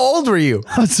 how old were you?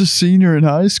 I was a senior in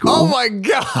high school. Oh my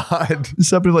God.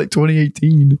 This happened in like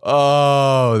 2018.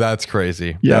 Oh, that's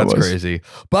crazy. Yeah, that's crazy.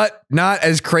 But not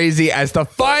as crazy as the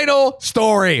final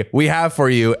story we have for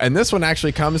you. And this one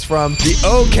actually comes from the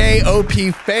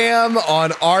OKOP fam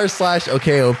on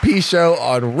r/OKOP show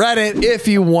on Reddit. If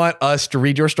you want us to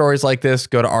read your stories like this,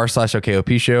 go to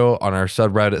r/OKOP show on our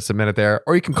subreddit, submit it there,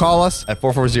 or you can call us at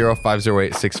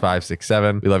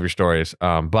 440-508-6567. We love your stories.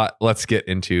 But let's get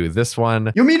into this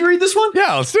one. You want me to read this one?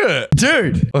 Yeah, let's do it.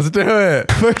 Dude. Let's do it.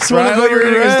 First one I've ever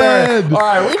read. All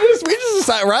right, we just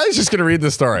decided Riley's just gonna read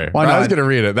the story. Why Riley's not? gonna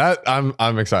read it.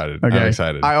 I'm excited. Okay. I'm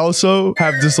excited. I also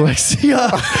have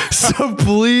dyslexia, so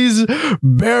please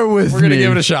bear with me. We're gonna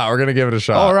give it a shot.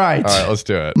 All right. All right, let's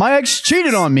do it. My ex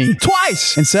cheated on me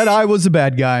twice and said I was the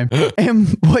bad guy. And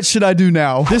what should I do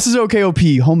now? This is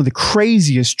OKOP, home of the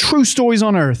craziest true stories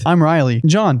on earth. I'm Riley.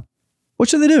 John, what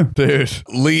should they do? Dude,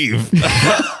 leave.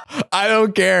 I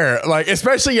don't care. Like,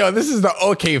 especially, this is the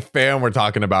OK fam we're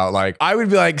talking about. Like, I would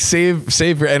be like, save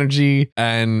your energy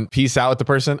and peace out with the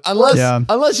person.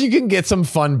 Unless you can get some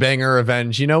fun banger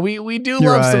revenge. You know, we do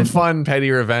love some fun petty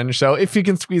revenge. So if you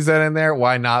can squeeze that in there,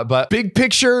 why not? But big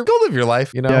picture, go live your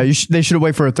life, you know? Yeah, they should have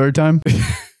waited for a third time.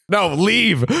 No,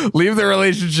 leave the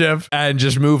relationship and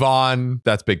just move on.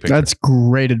 That's big picture. That's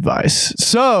great advice.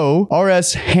 So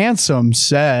RS Handsome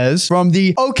says from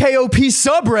the OKOP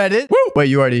subreddit. Woo! Wait,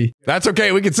 you already. That's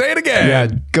okay. We can say it again. Yeah,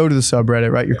 go to the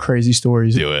subreddit, write your crazy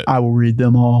stories. Do it. I will read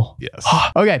them all. Yes.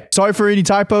 Okay. Sorry for any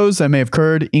typos that may have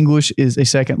occurred. English is a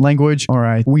second language. All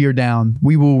right. We are down.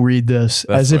 We will read this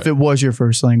as if it was your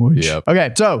first language. Yep.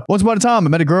 Okay. So once upon a time, I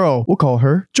met a girl. We'll call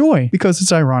her Joy because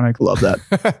it's ironic. Love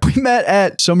that. We met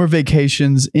at summer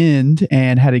vacations end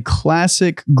and had a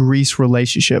classic Grease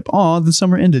relationship. Aw, the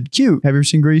summer ended. Cute. Have you ever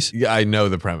seen Grease? Yeah, I know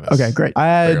the premise. Okay, great.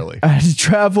 I had to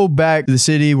travel back to the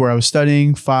city where I was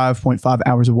studying 5.5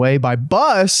 hours away by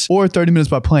bus or 30 minutes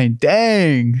by plane.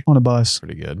 Dang. On a bus.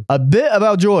 Pretty good. A bit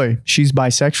about Joy. She's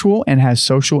bisexual and has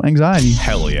social anxiety.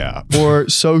 Hell yeah. Or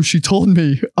so she told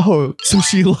me. Oh, so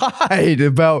she lied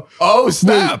about. Oh,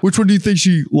 snap. Wait, which one do you think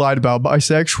she lied about?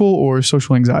 Bisexual or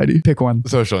social anxiety? Pick one.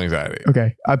 Social anxiety.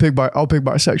 Okay. I'll pick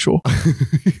bisexual.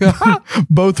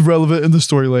 Both relevant in the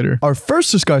story later. Our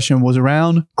first discussion was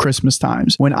around Christmas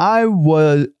times when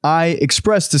I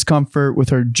expressed discomfort with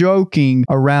her joking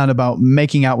around about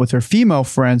making out with her female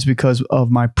friends because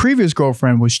of my previous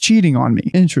girlfriend was cheating on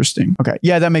me. Interesting. Okay.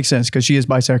 Yeah, that makes sense because she is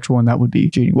bisexual and that would be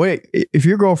cheating. Wait, if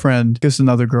your girlfriend kissed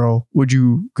another girl, would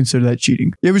you consider that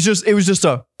cheating? It was just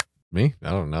a... Me? I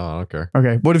don't know. I don't care.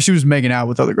 Okay. What if she was making out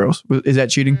with other girls? Is that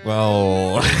cheating?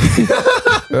 Well,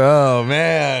 oh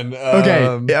man. Okay.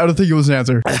 I don't think it was an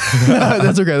answer.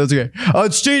 That's okay. That's okay. Oh,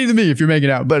 it's cheating to me if you're making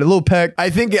out, but a little peck. I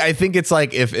think it's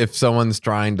like if someone's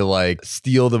trying to like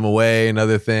steal them away and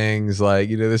other things, like,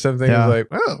 you know, there's some things like,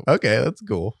 oh, okay, that's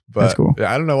cool. But that's cool.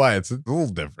 I don't know why. It's a little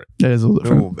different. It is a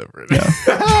little different.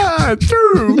 Yeah.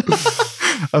 True.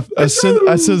 I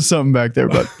said something back there,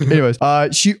 but anyways,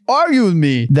 she argued with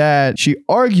me that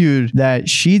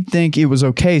she'd think it was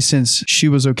okay since she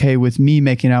was okay with me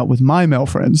making out with my male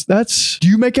friends. Do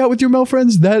you make out with your male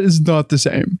friends? That is not the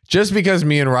same. Just because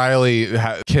me and Riley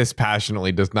kiss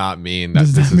passionately does not mean that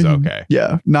this is okay.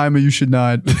 Yeah. Naima, you should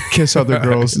not kiss other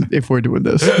girls if we're doing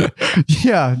this.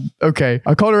 Yeah. Okay.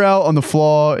 I called her out on the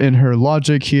flaw in her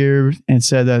logic here and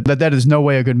said that is no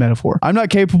way a good metaphor. I'm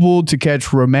not capable to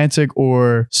catch romantic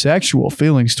or sexual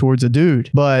feelings towards a dude,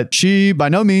 but she by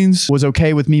no means was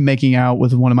okay with me making out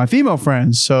with one of my female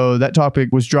friends, so that topic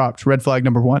was dropped. Red flag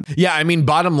number 1. Yeah, I mean,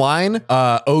 bottom line,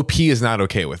 OP is not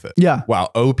okay with it. Yeah. Wow,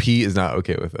 OP is not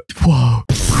okay with it. Whoa.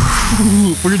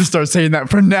 We're gonna start saying that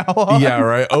from now on. Yeah,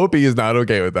 right. OP is not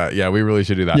okay with that. Yeah, we really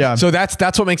should do that. Yeah. So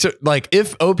that's what makes it like,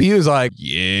 if OP is like,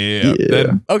 yeah,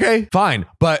 then okay, fine.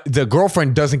 But the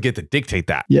girlfriend doesn't get to dictate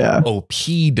that. Yeah. OP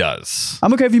does.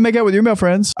 I'm okay if you make out with your male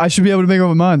friends. I should be able to make out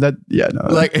with mine. No.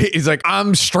 Like, he's like,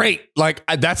 I'm straight. Like,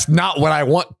 that's not what I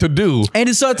want to do. And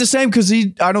it's not the same because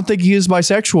I don't think he is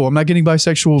bisexual. I'm not getting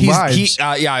bisexual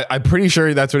vibes. Yeah, I'm pretty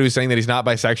sure that's what he was saying, that he's not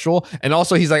bisexual. And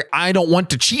also he's like, I don't want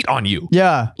to cheat on you.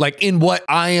 Yeah. Like, in what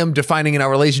I am defining in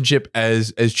our relationship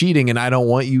as cheating, and I don't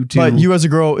want you to. But you as a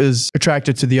girl is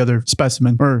attracted to the other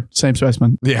specimen or same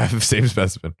specimen. Yeah, same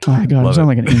specimen. Oh my God, I sound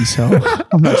like an incel.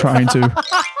 I'm not trying to.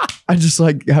 I just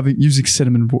like using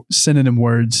synonym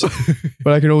words,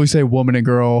 but I can only say woman and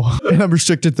girl, and I'm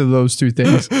restricted to those two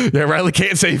things. Yeah, Riley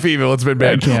can't say female. It's been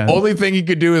banned. Only thing he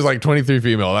could do is like 23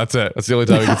 female. That's it. That's the only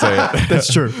time he can say it.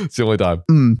 That's true. It's the only time.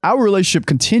 Our relationship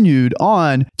continued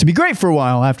on to be great for a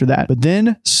while after that, but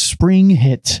then spring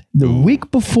hit. The week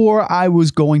before I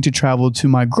was going to travel to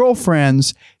my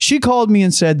girlfriend's, she called me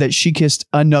and said that she kissed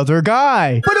another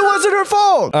guy, but it wasn't her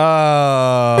fault.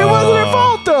 It wasn't her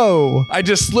fault though. I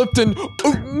just slipped in.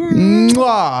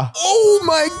 Mwah. Oh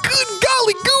my good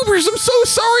golly goobers. I'm so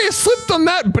sorry I slipped on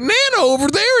that banana over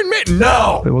there and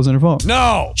no. It wasn't her fault.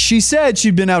 No. She said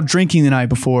she'd been out drinking the night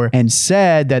before and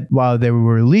said that while they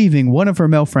were leaving, one of her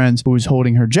male friends who was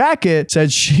holding her jacket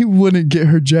said she wouldn't get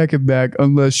her jacket back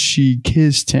unless she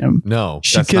kissed him. No.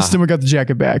 She kissed him and got the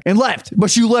jacket back and left.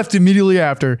 But she left immediately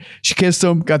after. She kissed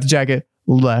him, got the jacket,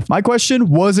 left. My question,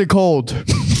 was it cold?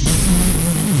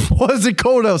 Was it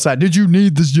cold outside? Did you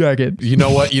need this jacket? You know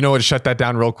what? Shut that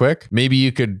down real quick. Maybe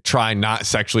you could try not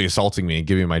sexually assaulting me and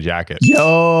give me my jacket.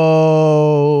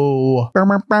 Yo.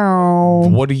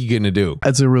 What are you going to do?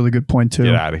 That's a really good point too.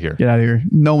 Get out of here. Get out of here.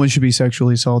 No one should be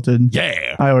sexually assaulted.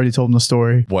 Yeah. I already told him the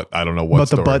story. What? I don't know what about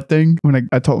story. The butt thing when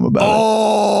I told him about it.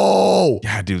 Oh.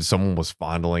 Yeah, dude. Someone was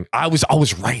fondling. I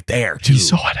was right there too. You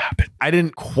saw it happen. I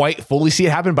didn't quite fully see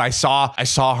it happen, but I saw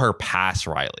her pass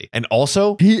Riley. And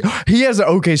also he has an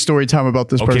okay story time about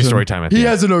this person. Okay story time at the end. He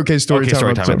has an okay story time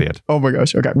at the end. Oh my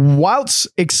gosh. Okay. Whilst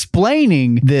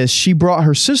explaining this, she brought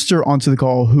her sister onto the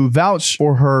call who vouched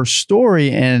for her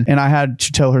story, and I had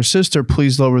to tell her sister,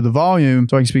 please lower the volume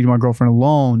so I can speak to my girlfriend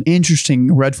alone.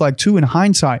 Interesting. Red flag 2 in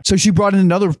hindsight. So she brought in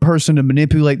another person to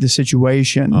manipulate the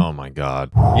situation. Oh my God.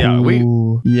 Yeah.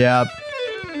 Yep.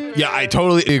 Yeah, I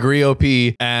totally agree, OP.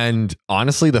 And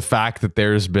honestly, the fact that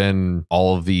there's been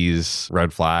all of these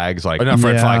red flags, like enough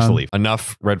red flags to leave.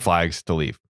 Enough red flags to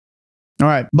leave. All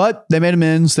right. But they made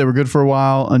amends. They were good for a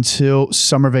while until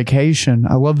summer vacation.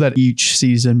 I love that each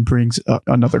season brings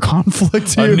another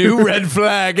conflict here. A new red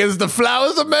flag as the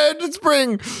flowers emerge in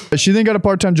spring. She then got a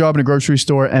part-time job in a grocery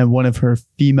store, and one of her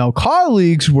female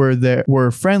colleagues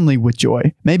were friendly with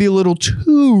Joy. Maybe a little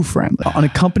too friendly. On a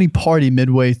company party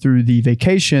midway through the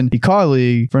vacation, the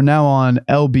colleague, from now on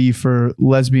LB for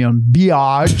lesbian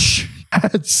biatch,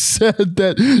 had said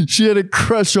that she had a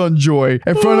crush on Joy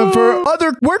in front of her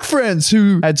other work friends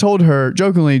who had told her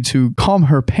jokingly to calm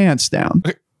her pants down.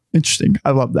 Interesting.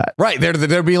 I love that. Right.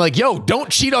 They're being like, yo, don't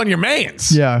cheat on your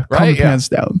mans. Yeah. Right? Calm your pants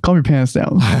down. Calm your pants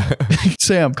down.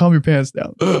 Sam, calm your pants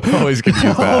down. Always could use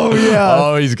that. Oh, yeah.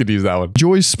 Always could use that one.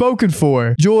 Joy's spoken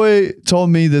for. Joy told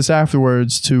me this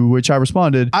afterwards, to which I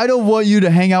responded, I don't want you to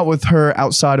hang out with her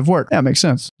outside of work. That makes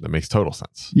sense. That makes total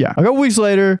sense. Yeah. A couple weeks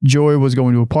later, Joy was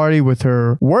going to a party with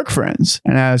her work friends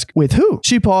and asked, with who?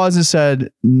 She paused and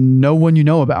said, no one you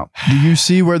know about. Do you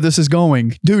see where this is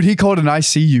going? Dude, he called an I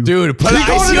see you. Dude, put an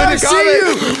I see you in the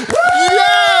comments.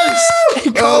 Yes!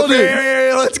 He called it.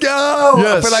 Let's go.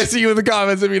 Yes. But I see you in the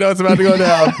comments if you know it's about to go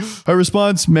down. Her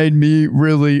response made me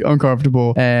really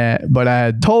uncomfortable, but I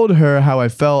had told her how I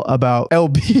felt about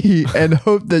LB and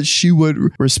hoped that she would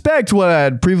respect what I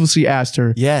had previously asked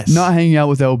her. Yes. Not hanging out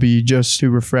with LB just to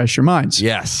refresh your minds.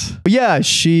 Yes. But yeah,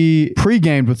 she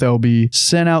pre-gamed with LB,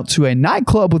 sent out to a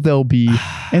nightclub with LB,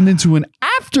 and then to an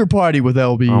after party with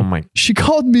LB. Oh my. She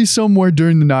called me somewhere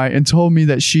during the night and told me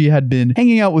that she had been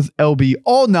hanging out with LB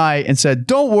all night and said,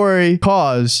 don't worry,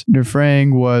 cause the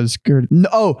fraying was good.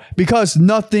 No, because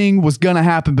nothing was going to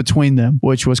happen between them,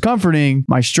 which was comforting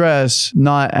my stress,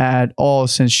 not at all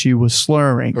since she was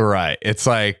slurring. Right. It's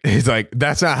like,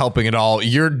 that's not helping at all.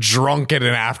 You're drunk at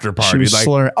an after party. She was like,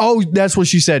 slurring. Oh, that's what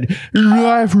she said. Your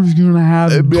life was going to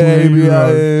happen. Baby,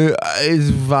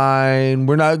 it's fine.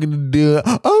 We're not going to do it.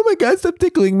 Oh my God, stop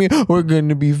tickling me. We're going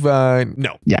to be fine.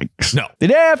 No. Yikes. No. The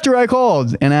day after I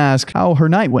called and asked how her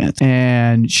night went,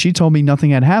 and she told me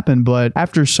nothing had happened, but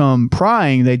after some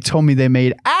prying, they told me they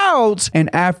made out,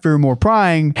 and after more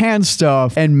prying, hand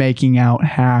stuff and making out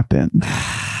happened.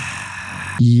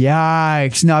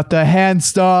 Yikes, not the hand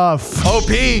stuff. OP.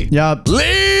 Yep.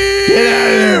 Leave. Get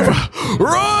out of here.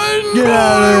 Run. Get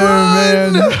out of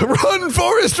here, man. Run,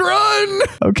 Forrest, run.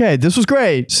 Okay, this was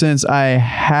great since I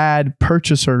had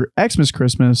purchased her Xmas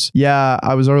Christmas. Yeah,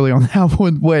 I was early on that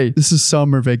one. Wait, this is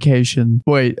summer vacation.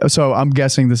 Wait, so I'm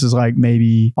guessing this is like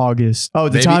maybe August. Oh,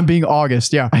 the time being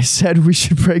August. Yeah. I said we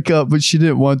should break up, but she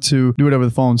didn't want to do it over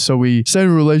the phone. So we stayed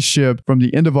in a relationship from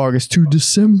the end of August to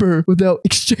December without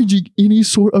exchanging any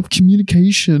sort of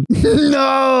communication.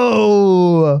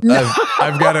 No.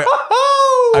 I've got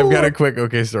a quick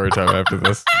okay story time after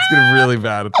this. It's getting really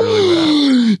bad. It's really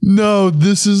bad. No,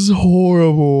 this is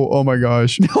horrible. Oh my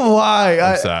gosh. Why?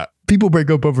 What's that? People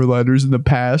break up over letters in the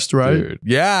past, right? Dude.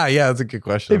 Yeah, that's a good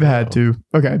question. They've had to.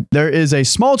 Okay. There is a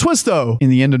small twist though. In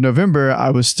the end of November,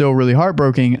 I was still really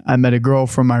heartbroken. I met a girl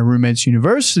from my roommate's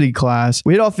university class.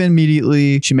 We hit off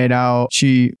immediately. She made out.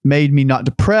 She made me not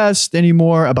depressed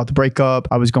anymore about the breakup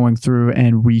I was going through,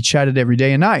 and we chatted every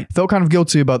day and night. Felt kind of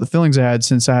guilty about the feelings I had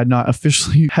since I had not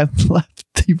officially had left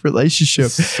the relationship.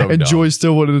 So and dumb. Joy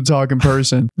still wanted to talk in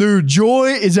person. Dude, Joy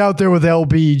is out there with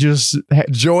LB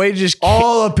Joy just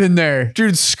all up in there.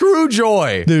 Dude, screw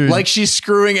Joy. Dude. Like she's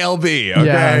screwing LB. Okay.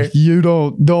 Yeah, you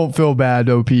don't feel bad,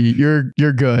 OP. You're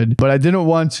good. But I didn't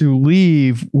want to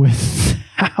leave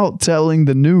without telling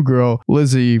the new girl,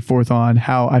 Lizzie, forth on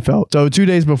how I felt. So 2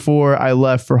 days before I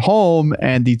left for home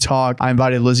and the talk, I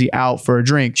invited Lizzie out for a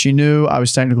drink. She knew I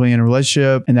was technically in a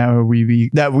relationship and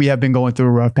that we have been going through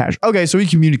a rough patch. Okay, so he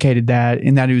communicated that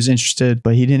and that he was interested,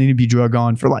 but he didn't need to be drug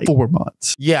on for like 4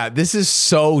 months. Yeah, this is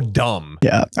so dumb.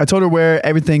 Yeah, I told her where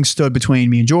everything stood between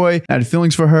me and Joy. I had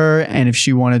feelings for her, and if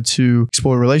she wanted to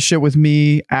explore a relationship with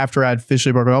me after I'd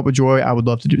officially broken up with Joy, I would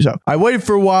love to do so. I waited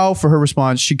for a while for her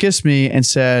response. She kissed me and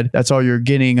said, "That's all you're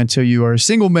getting until you are a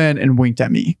single man," and winked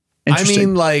at me. I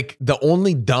mean, like, the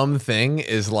only dumb thing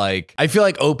is like, I feel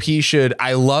like OP should,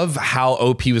 I love how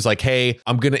OP was like, hey,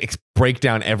 I'm going to break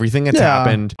down everything that's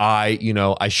happened.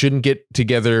 I shouldn't get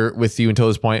together with you until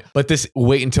this point, but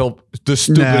wait until the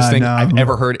stupidest thing I've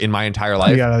ever heard in my entire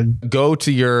life. Go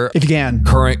to your if you can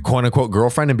current quote unquote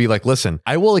girlfriend and be like, listen,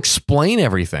 I will explain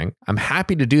everything. I'm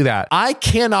happy to do that. I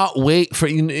cannot wait for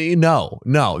you.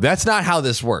 No, that's not how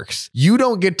this works. You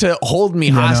don't get to hold me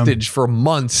hostage for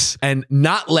months and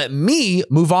not let me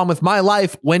move on with my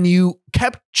life when you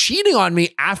kept cheating on me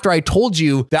after I told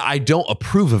you that I don't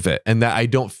approve of it and that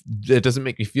it doesn't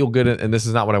make me feel good, and this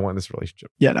is not what I want in this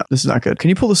relationship. Yeah, no, this is not good. Can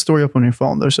you pull the story up on your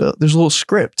phone? There's a little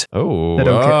script. Oh,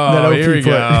 that here we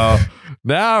go.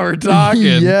 Now we're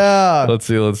talking. Yeah. Let's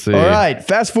see. All right.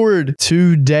 Fast forward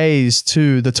 2 days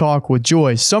to the talk with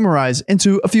Joy. Summarize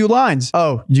into a few lines.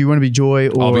 Oh, do you want to be Joy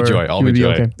or? I'll be Joy. I'll be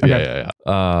Joy. Okay.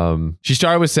 Yeah. She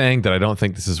started with saying that I don't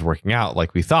think this is working out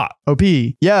like we thought. OP.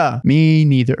 Yeah, me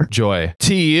neither. Joy.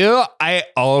 To you, I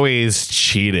always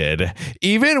cheated.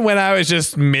 Even when I was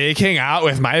just making out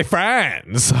with my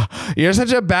friends. You're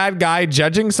such a bad guy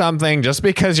judging something just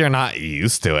because you're not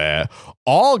used to it.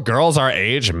 All girls our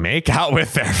age make out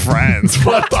with their friends.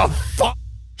 What the fuck?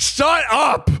 Shut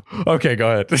up. Okay, go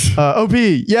ahead. OP.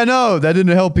 Yeah, no, that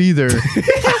didn't help either.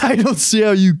 I don't see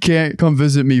how you can't come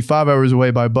visit me 5 hours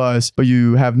away by bus, but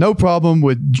you have no problem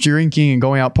with drinking and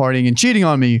going out partying and cheating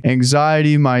on me.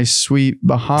 Anxiety, my sweet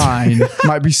behind.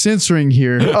 Might be censoring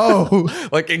here. Oh.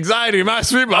 Like anxiety, my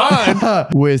sweet behind.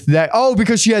 With that. Oh,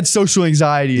 because she had social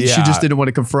anxiety. Yeah. She just didn't want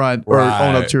to confront or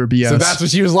own up to her BS. So that's what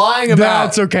she was lying about.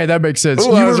 That's okay. That makes sense.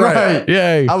 Ooh, You were right.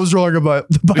 Yay. I was wrong about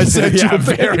the bisexual Yeah,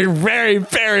 thing. very, very,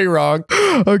 very wrong.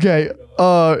 Okay.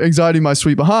 Anxiety, my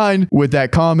sweet behind. With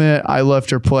that comment, I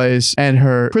left her place and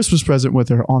her Christmas present with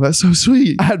her. Oh, that's so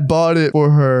sweet. I had bought it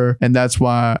for her, and that's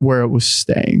why where it was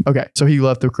staying. Okay, so he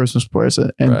left the Christmas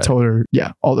present and told her,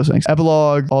 yeah, all those things.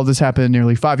 Epilogue. All this happened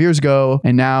nearly 5 years ago,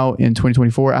 and now in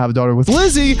 2024, I have a daughter with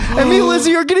Lizzie, and me and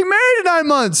Lizzie are getting married in 9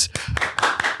 months.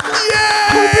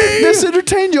 Yay! This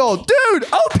entertained y'all. Dude,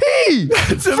 OP!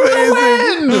 It's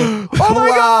amazing. Oh my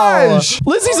gosh!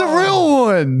 Lizzie's a real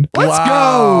one. Let's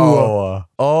go.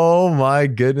 Oh my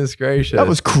goodness gracious. That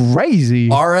was crazy.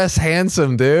 RS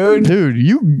handsome, dude. Dude,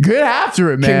 you get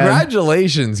after it, man.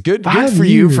 Congratulations. Good 5 for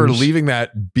you for years. leaving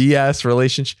that BS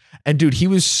relationship. And dude, he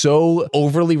was so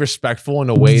overly respectful in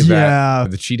a way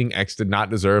that the cheating ex did not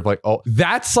deserve. Like, oh,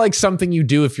 that's like something you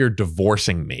do if you're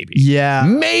divorcing, maybe. Yeah.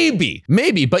 Maybe.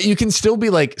 But you can still be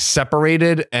like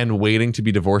separated and waiting to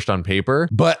be divorced on paper.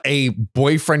 But a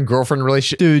boyfriend-girlfriend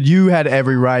relationship. Dude, you had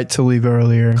every right to leave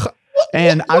earlier.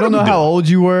 And I don't know how old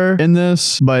you were in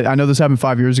this, but I know this happened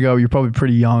 5 years ago. You're probably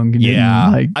pretty young. Yeah.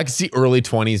 Like, I could see early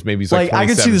 20s, maybe it's like I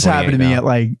could see this happen to me at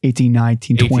like 18,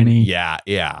 19, 20.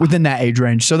 Yeah. Within that age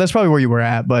range. So that's probably where you were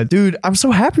at. But dude, I'm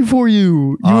so happy for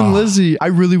you. You and Lizzie. I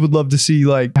really would love to see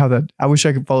like how that. I wish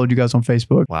I could follow you guys on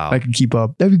Facebook. Wow. I could keep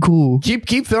up. That'd be cool.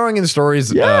 Keep throwing in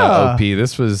stories, OP.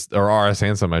 This was, or RS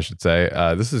Handsome, I should say.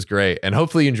 This is great. And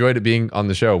hopefully you enjoyed it being on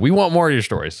the show. We want more of your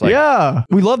stories. Like, yeah.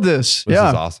 We love this. This is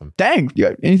awesome. Dang. You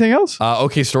got anything else?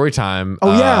 Okay, story time.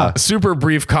 Oh, yeah. Super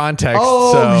brief context.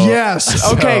 Oh,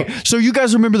 yes. Okay. So you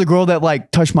guys remember the girl that like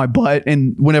touched my butt?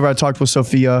 And whenever I talked with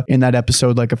Sophia in that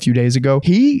episode like a few days ago,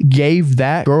 he gave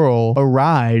that girl a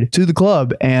ride to the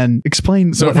club and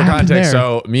explained So what for happened context, there.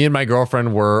 so me and my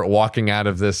girlfriend were walking out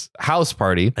of this house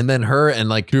party, and then her and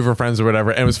like two of her friends or whatever.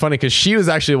 And it was funny because she was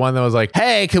actually one that was like,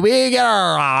 hey, can we get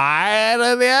a ride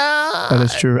with you? That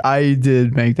is true. I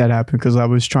did make that happen because I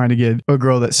was trying to get a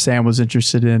girl that Sam was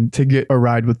interested in to get a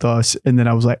ride with us. And then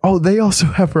I was like, oh, they also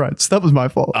have rides. That was my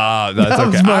fault. That's That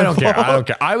okay. was my I don't care.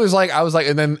 fault. I was like,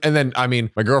 and then I mean,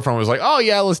 my girlfriend was like, oh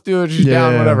yeah, let's do it. She's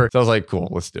down, whatever. So I was like, cool,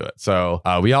 let's do it. So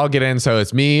we all get in. So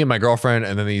it's me, my girlfriend,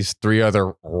 and then these three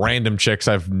other random chicks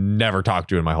I've never talked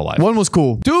to in my whole life. One was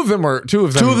cool. Two of them were cool.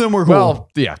 Well,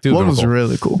 yeah, one was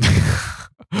really cool.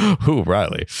 Ooh,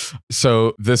 Riley.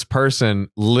 So this person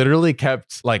literally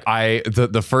kept like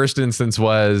the first instance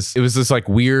was it was this like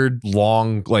weird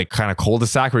long like kind of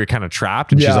cul-de-sac where you're kind of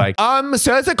trapped, and she's like,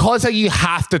 so it's a cul-de-sac, you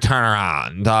have to turn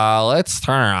around. Let's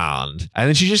turn around. And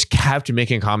then she just kept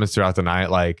making comments throughout the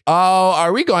night like, oh,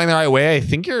 are we going the right way? I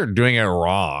think you're doing it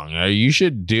wrong. You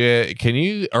should do it. Can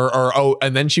you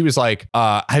and then she was like,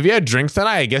 have you had drinks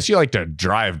tonight? I guess you like to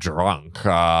drive drunk.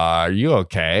 Are you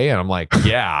okay? And I'm like,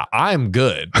 yeah, I'm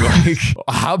good. Like,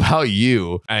 how about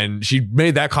you? And she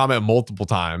made that comment multiple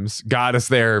times, got us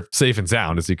there safe and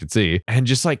sound, as you could see, and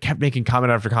just like kept making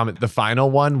comment after comment. The final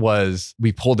one was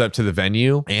we pulled up to the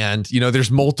venue, and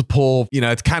there's multiple,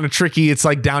 it's kind of tricky. It's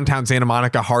like downtown Santa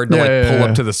Monica, hard to pull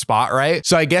up to the spot, right?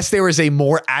 So I guess there was a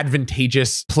more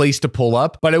advantageous place to pull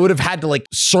up, but I would have had to like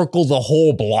circle the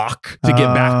whole block to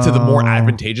get back to the more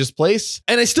advantageous place.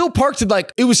 And I still parked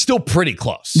it was still pretty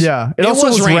close. Yeah. It also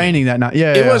was raining that night.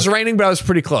 Yeah. It was raining, but I was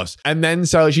pretty close. And then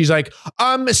so she's like,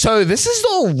 so this is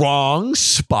the wrong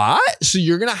spot. So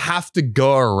you're going to have to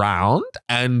go around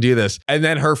and do this. And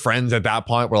then her friends at that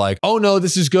point were like, oh no,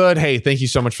 this is good. Hey, thank you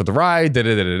so much for the ride.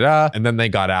 And then they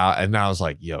got out, and then I was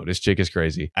like, yo, this chick is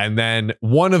crazy. And then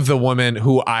one of the women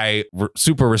who I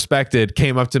super respected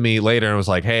came up to me later and was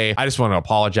like, hey, I just want to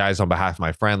apologize on behalf of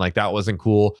my friend. Like, that wasn't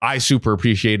cool. I super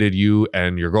appreciated you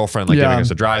and your girlfriend like giving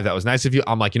us a drive. That was nice of you.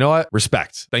 I'm like, you know what?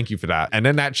 Respect. Thank you for that. And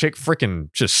then that chick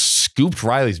freaking just scooped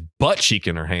Riley's butt cheek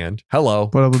in her hand. Hello.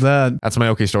 What up with that? That's my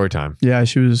okay story time. Yeah,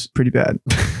 she was pretty bad.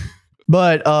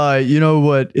 But you know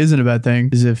what isn't a bad thing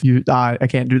is if you I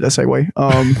can't do that segue.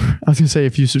 I was gonna say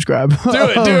if you subscribe. do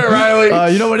it,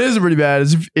 Riley. You know what isn't pretty bad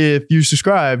is if you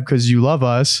subscribe because you love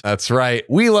us. That's right.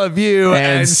 We love you,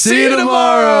 and see you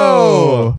tomorrow.